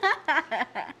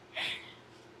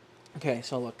 Okay,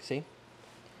 so look, see,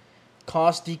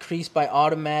 cost decreased by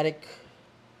automatic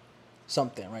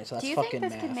something, right? So that's fucking math. Do you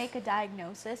think this could make a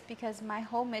diagnosis? Because my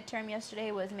whole midterm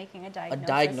yesterday was making a diagnosis. A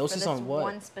diagnosis for this on what?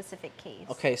 One specific case.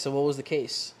 Okay, so what was the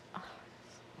case?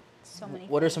 So many.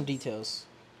 What are some details?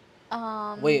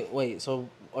 Wait. So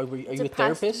are you a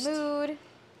therapist? Mood.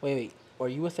 Wait. Are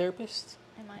you a therapist?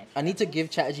 Am I? I need to give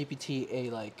ChatGPT a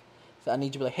like. I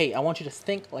need to be like, hey, I want you to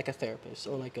think like a therapist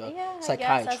or like a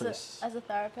psychiatrist. I guess as a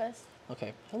therapist.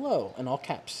 Okay. Hello, in all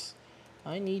caps.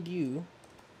 I need you.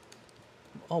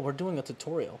 Oh, we're doing a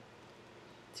tutorial.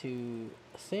 To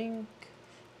think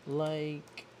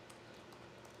like.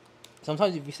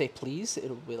 Sometimes if you say please,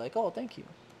 it'll be like, oh, thank you.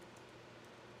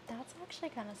 That's actually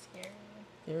kind of scary.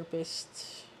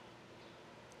 Therapist.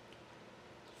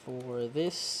 For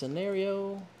this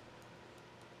scenario.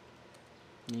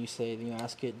 And you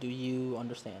ask it, do you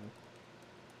understand?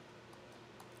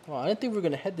 Well, I didn't think we were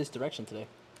going to head this direction today.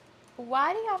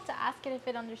 Why do you have to ask it if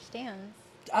it understands?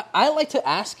 I like to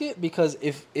ask it because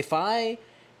if I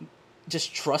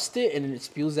just trust it and it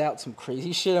spews out some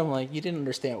crazy shit, I'm like, you didn't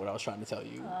understand what I was trying to tell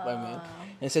you. And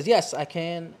it says, yes, I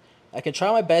can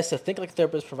try my best to think like a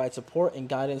therapist, provide support and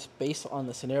guidance based on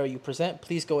the scenario you present.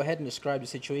 Please go ahead and describe the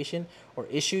situation or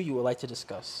issue you would like to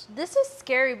discuss. This is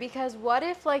scary because what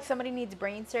if like somebody needs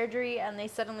brain surgery and they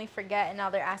suddenly forget and now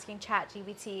they're asking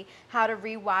ChatGPT how to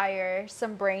rewire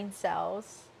some brain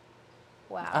cells?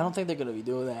 Wow. I don't think they're going to be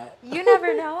doing that. You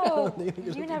never know.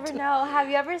 You never know. Have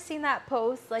you ever seen that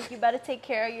post? Like, you better take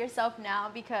care of yourself now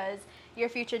because your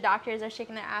future doctors are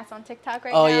shaking their ass on TikTok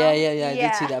right now. Oh, yeah. I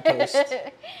did see that post.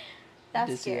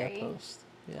 That's scary. See that post.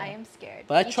 Yeah. I am scared.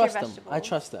 But I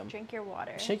trust them. Drink your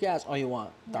water. Shake your ass all you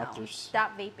want, doctors.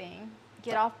 Stop vaping.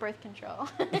 Get off birth control.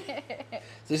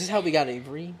 This is how we got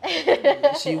Avery.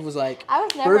 She was like, I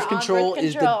was never birth control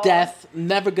is the death.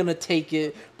 Never gonna take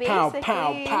it. Pow,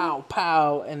 pow, pow,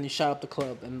 pow. And you shot up the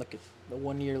club. And look at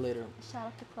 1 year later. Shot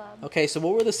up the club. Okay, so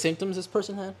what were the symptoms this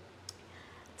person had?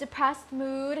 Depressed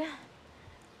mood.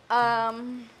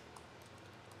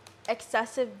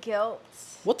 Excessive guilt.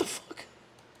 What the fuck?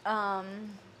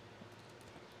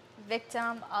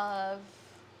 Victim of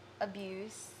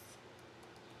abuse.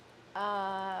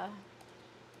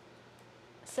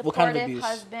 Supportive what kind of abuse?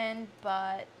 Husband,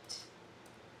 but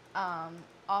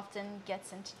often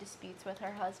gets into disputes with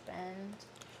her husband.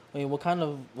 Wait, what kind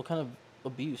of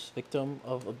abuse? Victim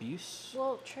of abuse?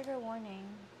 Well, trigger warning.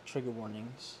 Trigger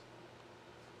warnings.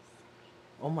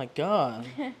 Oh my god.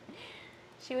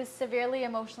 She was severely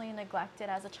emotionally neglected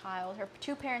as a child. Her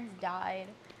two parents died.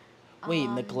 Wait,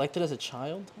 neglected as a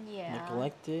child? Yeah.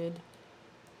 Neglected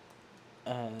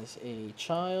as a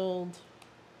child.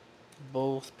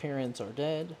 Both parents are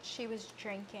dead. She was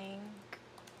drinking.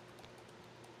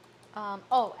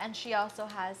 And she also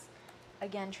has,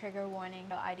 again, trigger warning,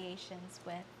 ideations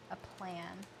with a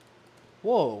plan.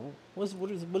 Whoa.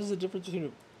 What is the difference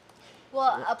between...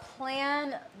 Well, a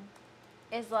plan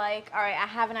is like, all right, I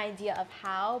have an idea of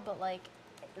how, but like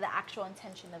the actual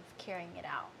intention of carrying it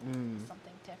out is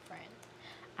something different.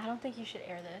 I don't think you should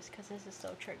air this because this is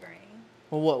so triggering.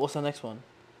 Well, what's the next one?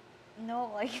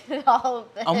 No, like all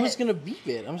of this. I'm just gonna beep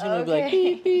it. I'm just gonna be like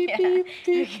beep beep beep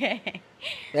beep. Okay.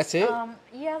 That's it.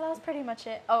 Yeah, that was pretty much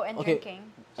it. Oh, and drinking.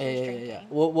 Yeah.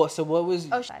 So what was?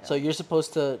 Oh, so you're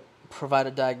supposed to provide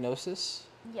a diagnosis?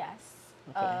 Yes.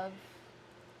 Okay.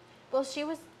 Well, she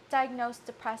was diagnosed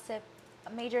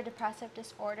major depressive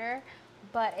disorder,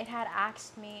 but it had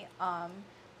asked me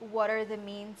what are the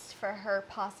means for her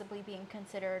possibly being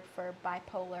considered for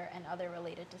bipolar and other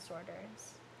related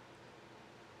disorders?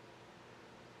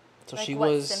 So Like, she what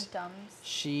was symptoms?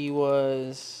 she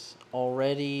was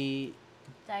already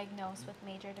Diagnosed with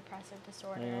major depressive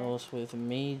disorder. diagnosed with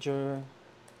major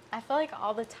I feel like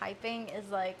all the typing is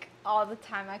like all the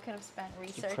time I could have spent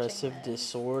researching depressive this.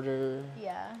 disorder.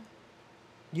 Yeah.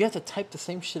 You have to type the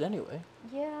same shit anyway.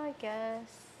 Yeah, I guess.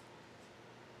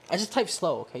 I just type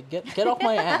slow, okay? Get off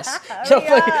my ass. Hurry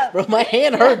up. Bro, my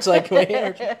hand hurts. Like, my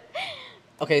hand hurts.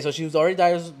 Okay, so she was already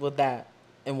diagnosed with that.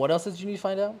 And what else did you need to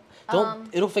find out?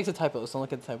 It'll fix the typos. Don't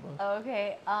look at the typos.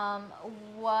 Okay.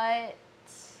 What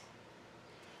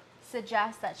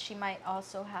suggests that she might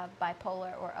also have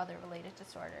bipolar or other related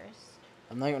disorders?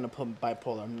 I'm not going to put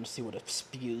bipolar. I'm going to see what it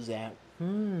spews at.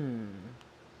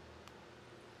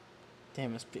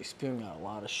 Damn, it's spewing out a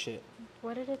lot of shit.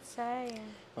 What did it say?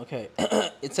 Okay.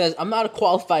 It says, I'm not a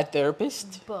qualified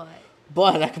therapist,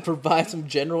 but I can provide some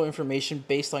general information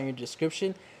based on your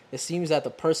description. It seems that the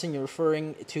person you're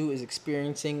referring to is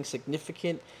experiencing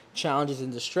significant challenges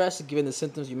and distress given the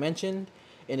symptoms you mentioned.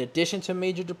 In addition to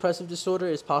major depressive disorder,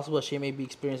 it's possible that she may be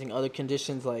experiencing other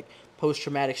conditions like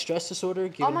post-traumatic stress disorder.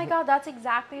 Oh my God, that's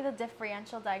exactly the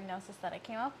differential diagnosis that I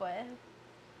came up with.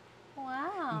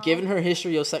 Wow. Given her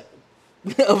history of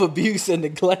of abuse and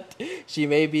neglect, she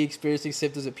may be experiencing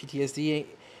symptoms of PTSD,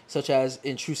 such as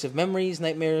intrusive memories,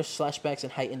 nightmares, flashbacks,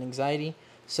 and heightened anxiety.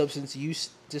 Substance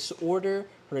use disorder.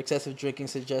 Her excessive drinking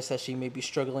suggests that she may be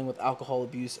struggling with alcohol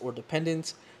abuse or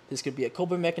dependence. This could be a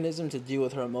coping mechanism to deal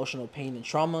with her emotional pain and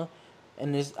trauma.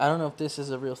 And I don't know if this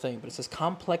is a real thing, but it says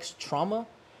complex trauma.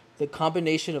 The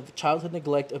combination of childhood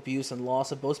neglect, abuse, and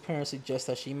loss of both parents suggests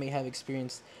that she may have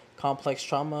experienced complex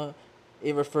trauma.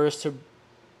 It refers to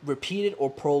repeated or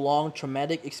prolonged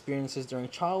traumatic experiences during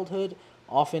childhood,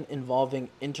 often involving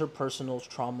interpersonal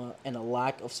trauma and a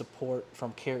lack of support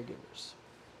from caregivers.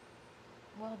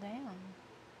 Well, damn.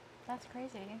 That's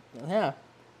crazy. Yeah.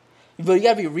 But you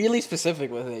gotta be really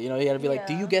specific with it. You know, you gotta be like,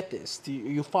 do Yeah. you get this? Are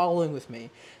you following with me?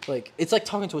 Like, it's like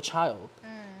talking to a child.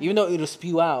 Even though it'll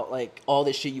spew out, like, all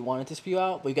this shit you wanted to spew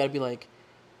out, but you gotta be like,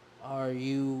 are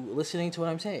you listening to what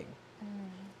I'm saying?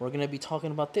 We're gonna be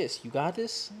talking about this. You got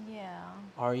this? Yeah.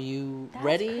 Are you That's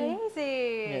ready?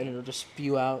 crazy. Yeah, and it'll just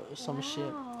spew out some Wow.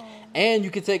 shit. And you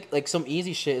could take, like, some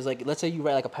easy shit. Is like, let's say you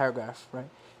write, like, a paragraph, right?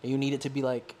 And you need it to be,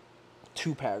 like,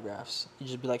 2 paragraphs. You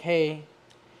just be like, hey,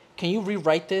 can you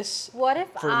rewrite this What if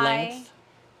for I length?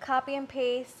 copy and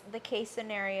paste the case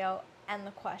scenario and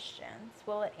the questions?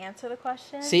 Will it answer the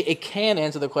questions? See, it can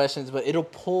answer the questions, but it'll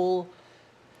pull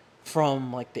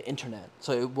from, like, the internet.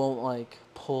 So it won't, like,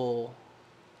 pull...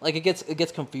 Like, it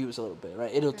gets confused a little bit,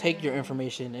 right? It'll take your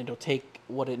information and it'll take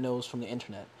what it knows from the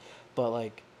internet. But,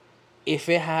 like, if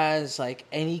it has, like,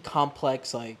 any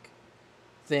complex, like,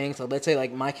 things, like, let's say,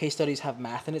 like, my case studies have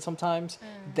math in it sometimes,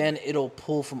 then it'll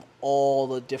pull from all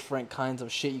the different kinds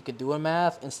of shit you could do in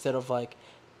math instead of, like,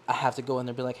 I have to go in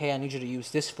there and be like, hey, I need you to use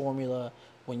this formula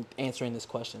when answering this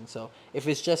question. So if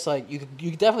it's just, like, you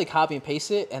could definitely copy and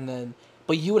paste it and then...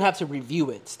 But you would have to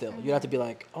review it still. You'd have to be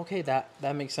like, okay,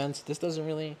 that makes sense. This doesn't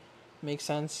really make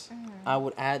sense. I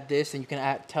would add this, and you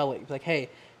can tell it. Like, hey,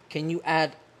 can you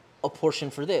add a portion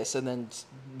for this? And then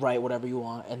write whatever you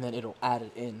want, and then it'll add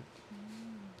it in.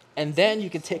 And then you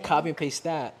can copy and paste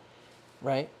that,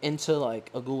 right, into, like,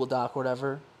 a Google Doc or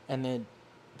whatever, and then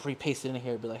re-paste it in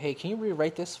here. Be like, hey, can you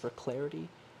rewrite this for clarity?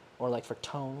 Or, like, for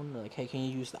tone? Or, like, hey, can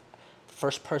you use that?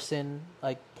 First person,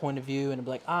 like, point of view, and be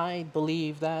like, I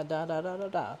believe that,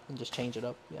 and just change it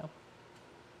up. Yeah.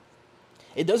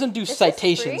 It doesn't do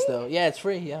citations though. Yeah, it's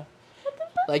free. Yeah.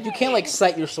 Like, you can't, like,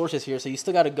 cite your sources here, so you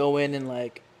still got to go in and,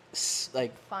 like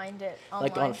find it online,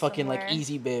 like on fucking somewhere. like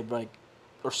EasyBib, like,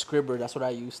 or Scribbr. That's what I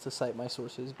use to cite my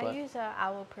sources. But I use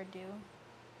Owl Purdue.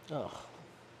 oh,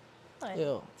 What?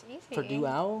 ew. It's easy. Purdue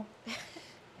Owl.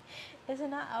 Isn't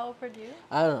that Owl Purdue?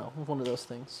 I don't know. One of those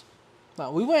things. No,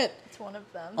 we went It's one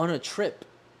of them. on a trip.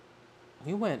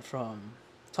 We went from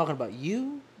talking about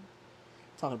you,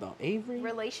 talking about Avery.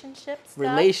 Relationships.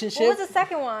 Relationship. What was the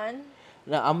second one?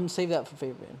 No, I'm gonna save that for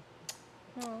Favorite.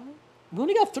 Oh. We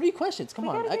only got 3 questions. Come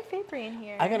on. We gotta get Favorite in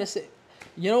here. I gotta say,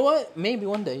 you know what? Maybe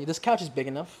one day. This couch is big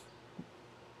enough.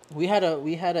 We had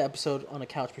an episode on a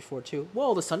couch before too.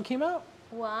 Whoa, the sun came out.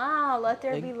 Wow, let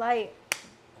there be light.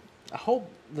 I hope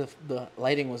the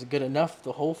lighting was good enough.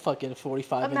 The whole fucking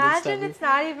 45 minutes. Imagine it's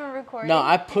not even recording. No,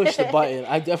 I pushed the button.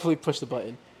 I definitely pushed the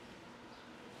button.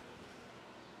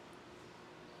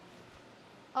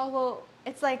 Oh, well,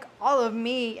 it's like all of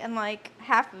me and like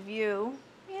half of you.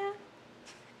 Yeah.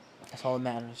 That's all that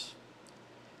matters.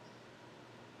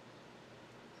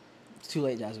 It's too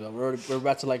late, Jasabel. We're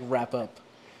about to, like, wrap up.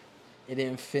 It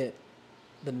didn't fit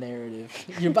the narrative.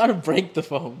 You're about to break the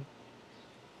phone.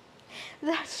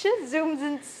 That shit zooms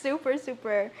in super,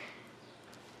 super.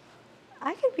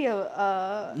 I could be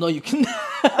a No, you can.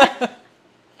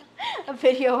 a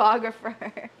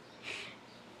videographer.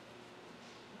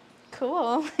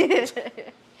 Cool. You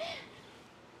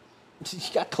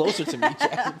got closer to me,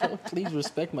 Jasabel. Please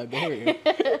respect my barrier.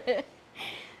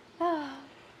 All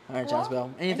right,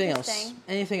 Jasabel. Anything else?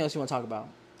 Anything else you want to talk about?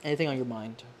 Anything on your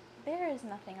mind? There is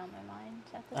nothing on my mind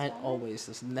at this moment. Always.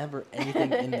 There's never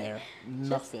anything in there.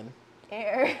 Nothing.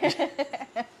 Air.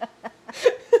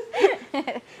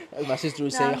 As my sister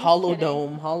would No, say, I'm just hollow kidding.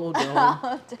 dome, hollow dome.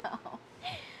 Hollow dome.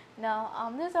 No,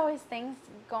 there's always things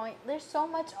going. There's so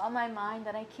much on my mind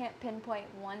that I can't pinpoint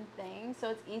one thing, so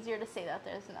it's easier to say that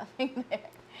there's nothing there.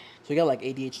 So you got like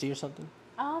ADHD or something?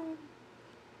 I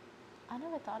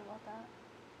never thought about that.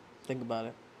 Think about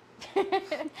it.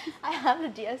 I have the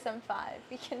DSM-5.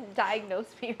 You can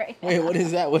diagnose me right now. Wait, what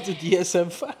is that? What's a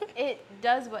DSM-5? It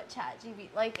does what ChatGPT,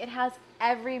 like it has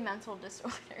every mental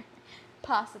disorder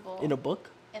possible. In a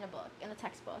book? In a book, in a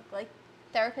textbook. Like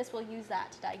therapists will use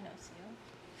that to diagnose you.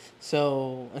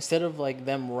 So instead of like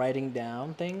them writing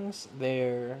down things,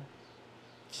 they're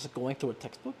just going through a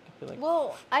textbook? Like,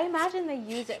 Well, I imagine they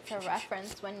use it for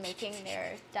reference when making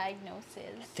their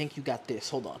diagnosis. I think you got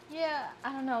this. Hold on. Yeah,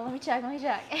 I don't know. Let me check.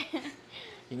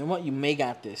 You know what? You may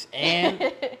got this.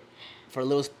 And for a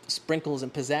little sprinkles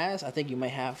and pizzazz, I think you might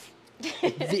have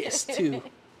this too.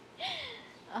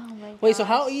 Oh my god. Wait, so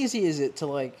how easy is it to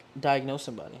like diagnose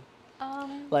somebody?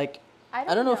 Like,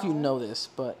 I don't know if you know this,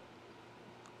 but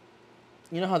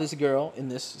you know how this girl in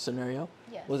this scenario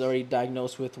Yes. was already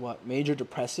diagnosed with what? Major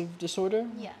depressive disorder?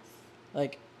 Yes.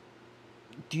 Like,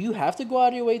 do you have to go out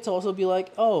of your way to also be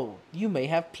like, oh, you may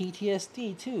have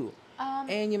PTSD too,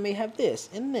 and you may have this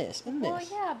and this and this? Well,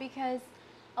 yeah, because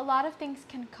a lot of things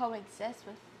can coexist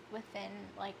within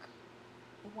like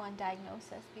one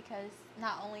diagnosis, because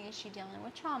not only is she dealing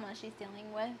with trauma, she's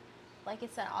dealing with, like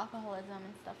it said, alcoholism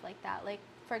and stuff like that. Like,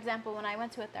 for example, when I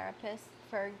went to a therapist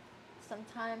for some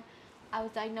time, I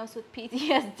was diagnosed with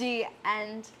PTSD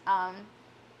and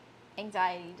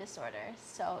anxiety disorder.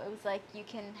 So it was like you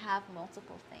can have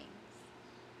multiple things.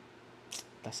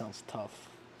 That sounds tough.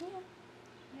 Yeah.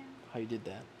 How you did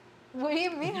that? What do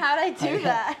you mean? How'd I do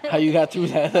that? How you got through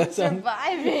that?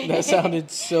 Surviving. That sounded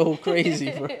so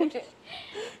crazy, bro.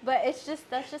 But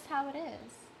that's just how it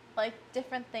is. Like,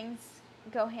 different things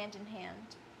go hand in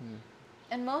hand.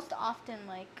 And most often,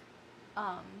 like,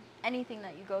 anything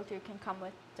that you go through can come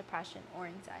with depression or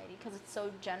anxiety, because it's so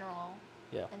general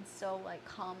and so, like,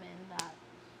 common that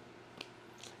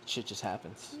shit just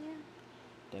happens. Yeah.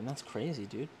 Damn, that's crazy,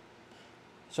 dude.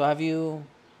 So how do you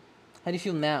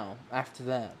feel now after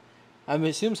that? I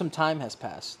assume some time has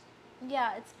passed.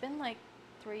 Yeah, it's been like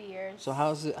 3 years. So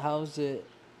how's it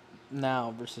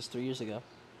now versus 3 years ago?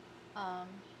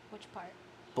 Which part?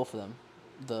 Both of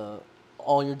them.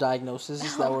 All your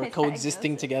diagnoses that were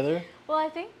coexisting together. Well, I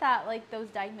think that like those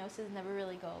diagnoses never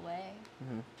really go away.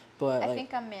 Mm-hmm. But I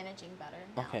think I'm managing better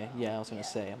now. Okay, yeah, I was gonna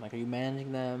say. I'm like, are you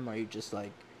managing them? Or are you just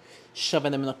like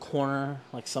shoving them in a corner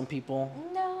like some people?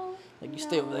 No. Like, you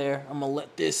stay over there. I'm gonna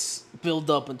let this build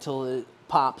up until it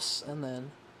pops, and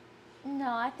then.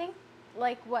 No, I think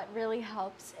like what really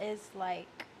helps is like,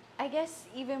 I guess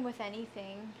even with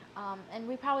anything, and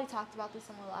we probably talked about this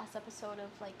in the last episode of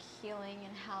like healing,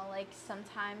 and how like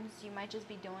sometimes you might just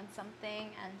be doing something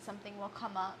and something will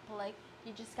come up, but like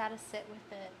you just gotta sit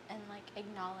with it and like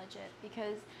acknowledge it,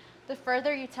 because the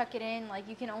further you tuck it in, like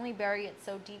you can only bury it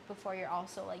so deep before you're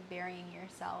also like burying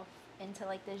yourself into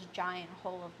like this giant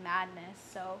hole of madness.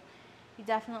 So you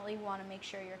definitely want to make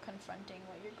sure you're confronting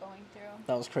what you're going through.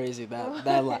 That was crazy.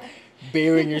 That like,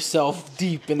 burying yourself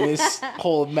deep in this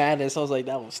hole of madness. I was like,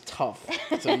 that was tough.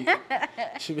 So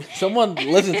someone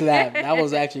listen to that. That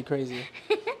was actually crazy.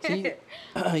 See,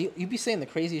 you be saying the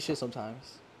craziest shit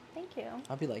sometimes. Thank you.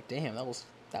 I'll be like, damn, that was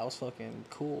fucking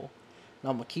cool. Now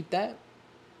I'm gonna keep that,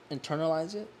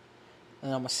 internalize it,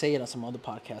 and I'm gonna say it on some other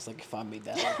podcast, like if I made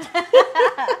that up.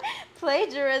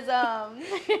 Plagiarism.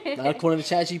 Not according to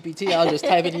ChatGPT. I'll just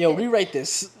type in, yo, rewrite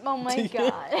this. Oh my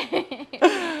god.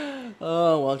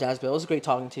 Oh, well, Jasabel, it was great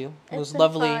talking to you. It was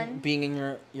lovely being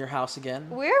in your house again.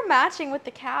 We're matching with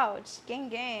the couch. Gang,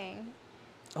 gang.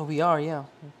 Oh, we are, yeah.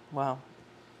 Wow.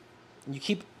 You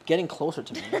keep getting closer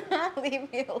to me.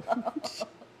 Leave me alone.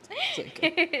 It's like,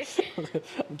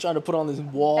 I'm trying to put on this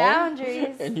wall.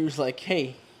 Boundaries. And you're just like,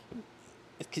 hey,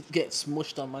 it could get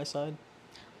smushed on my side.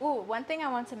 Ooh, one thing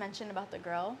I want to mention about the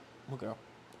girl. What girl?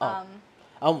 Oh,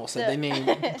 I almost said their name.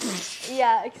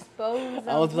 Yeah, expose them.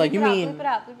 I was like, you mean... Bleep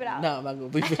it out. No, I'm not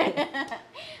going to bleep it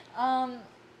out.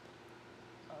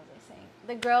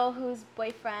 the girl whose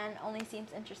boyfriend only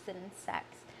seems interested in sex.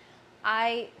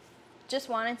 I just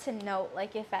wanted to note,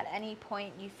 like, if at any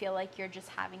point you feel like you're just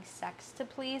having sex to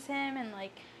please him and,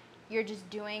 like, you're just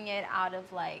doing it out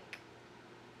of, like,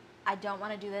 I don't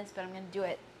want to do this, but I'm going to do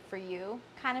it for you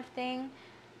kind of thing,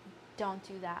 don't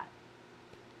do that.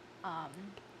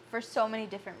 For so many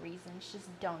different reasons, just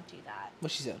don't do that.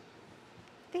 What she said?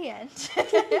 The end.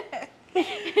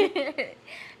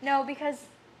 No, because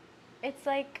it's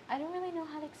like, I don't really know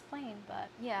how to explain, but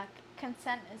yeah,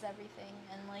 consent is everything.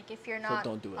 And like, if you're not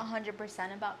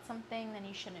 100% about something, then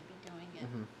you shouldn't be doing it.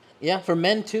 Mm-hmm. Yeah, for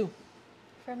men too.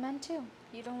 For men too.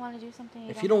 You don't want to do something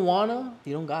if you don't wanna,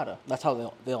 you don't gotta. That's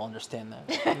how they'll understand that.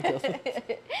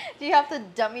 Do you have to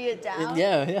dummy it down?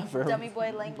 Yeah. For dummy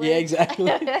boy language. Yeah, exactly.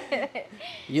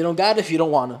 You don't got it if you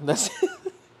don't wanna. That's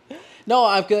No,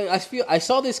 I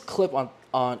saw this clip on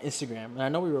Instagram, and I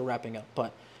know we were wrapping up,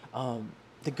 but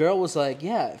the girl was like,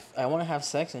 "Yeah, if I want to have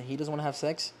sex and he doesn't want to have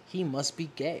sex, he must be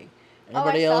gay." And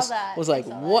everybody else was like,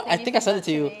 "What?" I think I sent it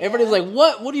to you. Everybody's like,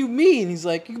 "What? What do you mean?" He's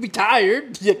like, "You can be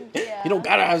tired. You don't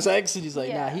gotta have sex." And he's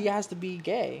like, "Nah, he has to be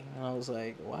gay." And I was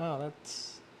like, "Wow,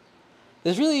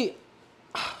 there's really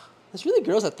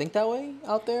girls that think that way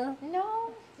out there."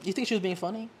 No. Do you think she was being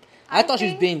funny? I thought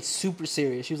she was being super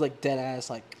serious. She was like dead ass,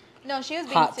 like. No, she was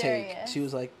being hot serious. Take. She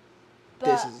was like,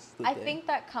 "This is the I thing." think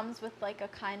that comes with like a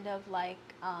kind of like,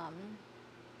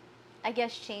 I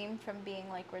guess shame from being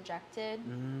like rejected,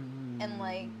 and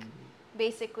like,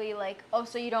 basically like, oh,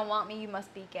 so you don't want me, you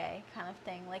must be gay, kind of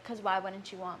thing. Like, 'cause why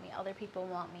wouldn't you want me? Other people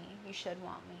want me. You should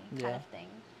want me, kind of thing.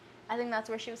 I think that's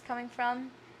where she was coming from.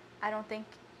 I don't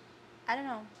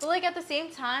know. But like at the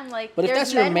same time, like, but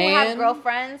there's men who have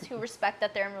girlfriends who respect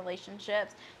that they're in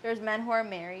relationships. There's men who are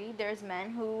married. There's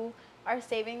men who are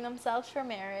saving themselves for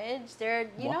marriage. You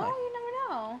know, you never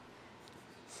know.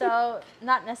 So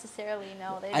not necessarily,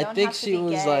 no. They don't have to be gay. I think she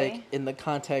was like in the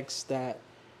context that,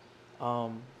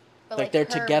 like they're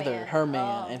together, her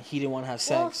man, and he didn't want to have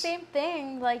sex. Well, same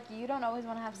thing. Like, you don't always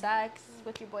want to have sex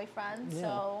with your boyfriend,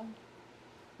 so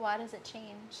why does it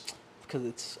change? Because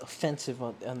it's offensive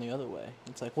on the other way.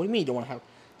 It's like, what do you mean you don't want to have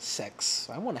sex?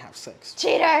 I want to have sex.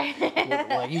 Cheater!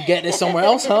 Like, you getting it somewhere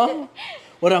else, huh?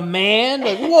 With a man?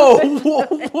 Like, whoa,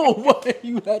 why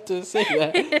you had to say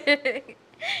that?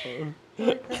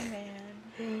 With a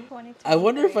man. I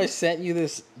wonder if I sent you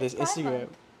this Instagram.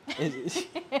 It's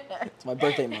my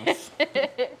birthday month.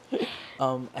 I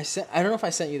don't know if I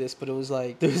sent you this, but it was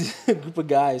like, there was a group of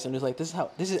guys, and it was like,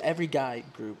 this is every guy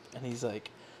group, and he's like,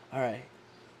 all right,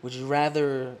 would you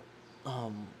rather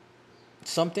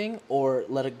something or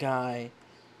let a guy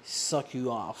suck you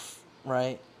off,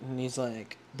 right? And he's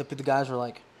like, the guys were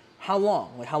like, how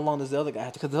long? Like, how long does the other guy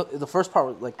have to? Because the first part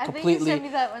was like completely. I think you sent me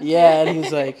that one too. Yeah, and he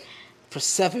was like, for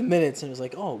 7 minutes, and it was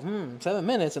like, 7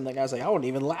 minutes, and the guy's like, I wouldn't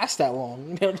even last that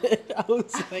long. You know, I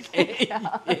was like, hey,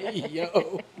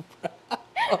 yo.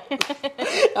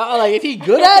 I'm like, if he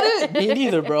good at it, me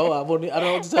neither, bro. I don't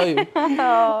know what to tell you.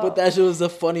 But that shit was the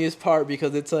funniest part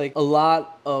because it's like a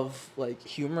lot of like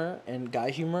humor and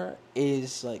guy humor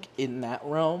is like in that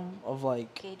realm of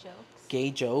like gay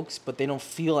jokes, but they don't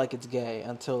feel like it's gay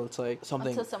until it's like something.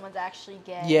 Until someone's actually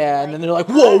gay. Yeah, like, and then they're like,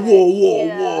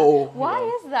 whoa. Why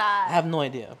is that? I have no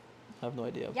idea.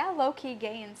 Yeah, low key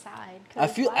gay inside. I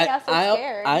feel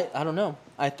I don't know.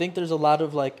 I think there's a lot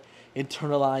of like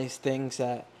internalized things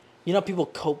that, you know, people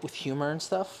cope with humor and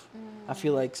stuff. I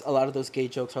feel like a lot of those gay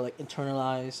jokes are like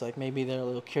internalized, like maybe they're a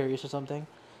little curious or something,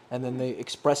 and then they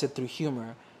express it through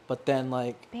humor. But then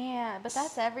like, man, but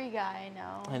that's every guy I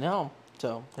know. I know.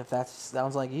 So if that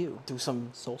sounds like you, do some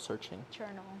soul searching.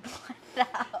 Journal. No.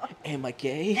 Am I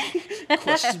gay?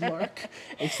 Question mark.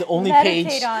 It's the only Meditate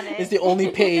page. On it. It's the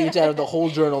only page out of the whole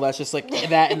journal that's just like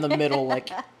that in the middle. Like,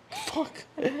 fuck.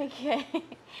 Okay.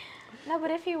 No,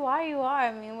 but if you are, you are.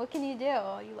 I mean, what can you do?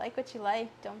 You like what you like.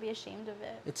 Don't be ashamed of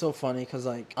it. It's so funny because,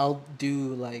 like, I'll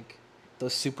do, like,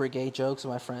 those super gay jokes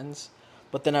with my friends.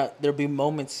 But then there'll be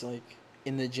moments, like,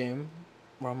 in the gym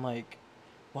where I'm like,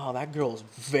 wow, that girl is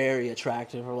very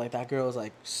attractive. Or, like, that girl is,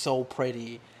 like, so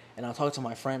pretty. And I'll talk to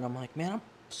my friend. I'm like, man, I'm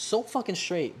so fucking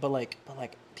straight. But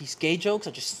these gay jokes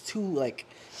are just too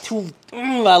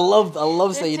I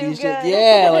love saying these shit.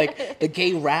 Yeah, like the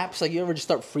gay raps. Like, you ever just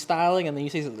start freestyling and then you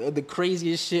say the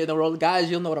craziest shit in the world. Guys,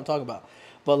 you'll know what I'm talking about.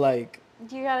 But like,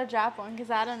 you gotta drop one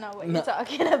because I don't know what you're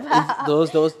talking about.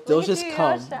 Those just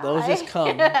come. Those just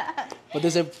come. But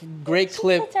there's a great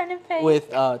clip with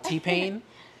T-Pain.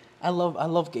 I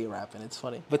love gay rapping. It's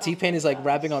funny. But T-Pain is like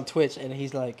rapping on Twitch and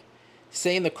he's like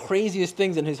saying the craziest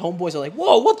things and his homeboys are like,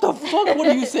 whoa, what the fuck? What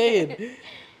are you saying?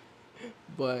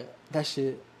 But that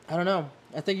shit, I don't know.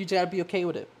 I think you just gotta be okay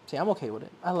with it. See, I'm okay with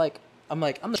it. I like I'm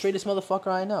like, I'm the straightest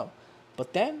motherfucker I know.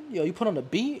 But then, you put on a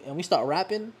beat and we start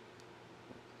rapping.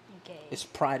 Gay. It's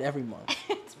Pride every month.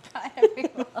 It's Pride every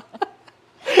month.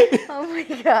 Oh my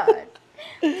god.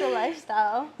 It's a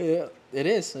lifestyle. Yeah, it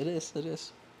is. It is. It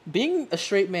is. Being a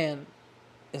straight man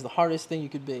is the hardest thing you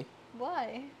could be.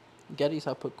 Why? Get these?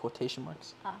 I put quotation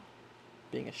marks. Ah.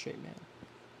 Being a straight man.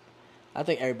 I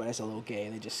think everybody's a little gay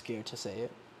and they're just scared to say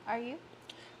it. Are you?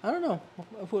 I don't know.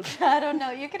 I don't know.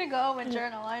 You're gonna go home and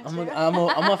journal, aren't you? I'm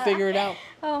gonna figure it out.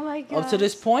 Oh my god. Up to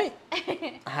this point,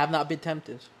 I have not been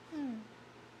tempted.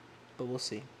 But we'll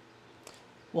see.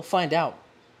 We'll find out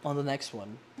on the next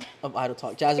one of Idle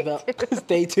Talk. Jasabel,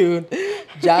 stay tuned.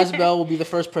 Jasabel will be the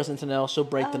first person to know. She'll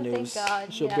break the news. Thank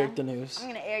God. She'll break the news. I'm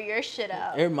gonna air your shit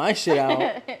out. Air my shit out.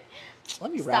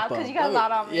 Let me wrap up. Because you got a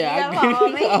lot on me. Yeah,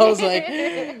 I was like,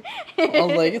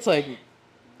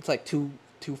 it's like two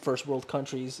first world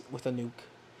countries with a nuke.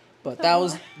 But that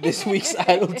was this week's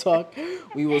Idle Talk.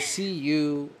 We will see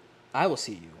you. I will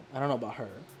see you. I don't know about her.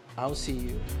 I will see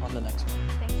you on the next one.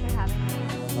 Thanks for having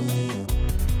me. Okay.